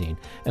Government magazine,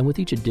 and with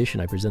each edition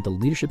I present the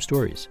leadership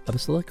stories of a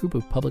select group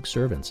of public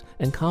servants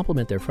and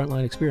complement their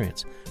frontline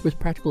experience with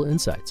practical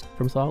insights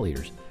from thought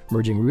leaders,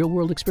 merging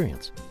real-world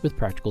experience with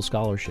practical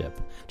scholarship.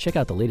 Check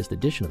out the latest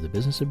edition of the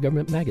Business of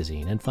Government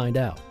magazine and find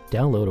out.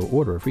 Download or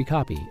order a free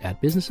copy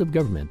at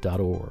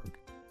businessofgovernment.org.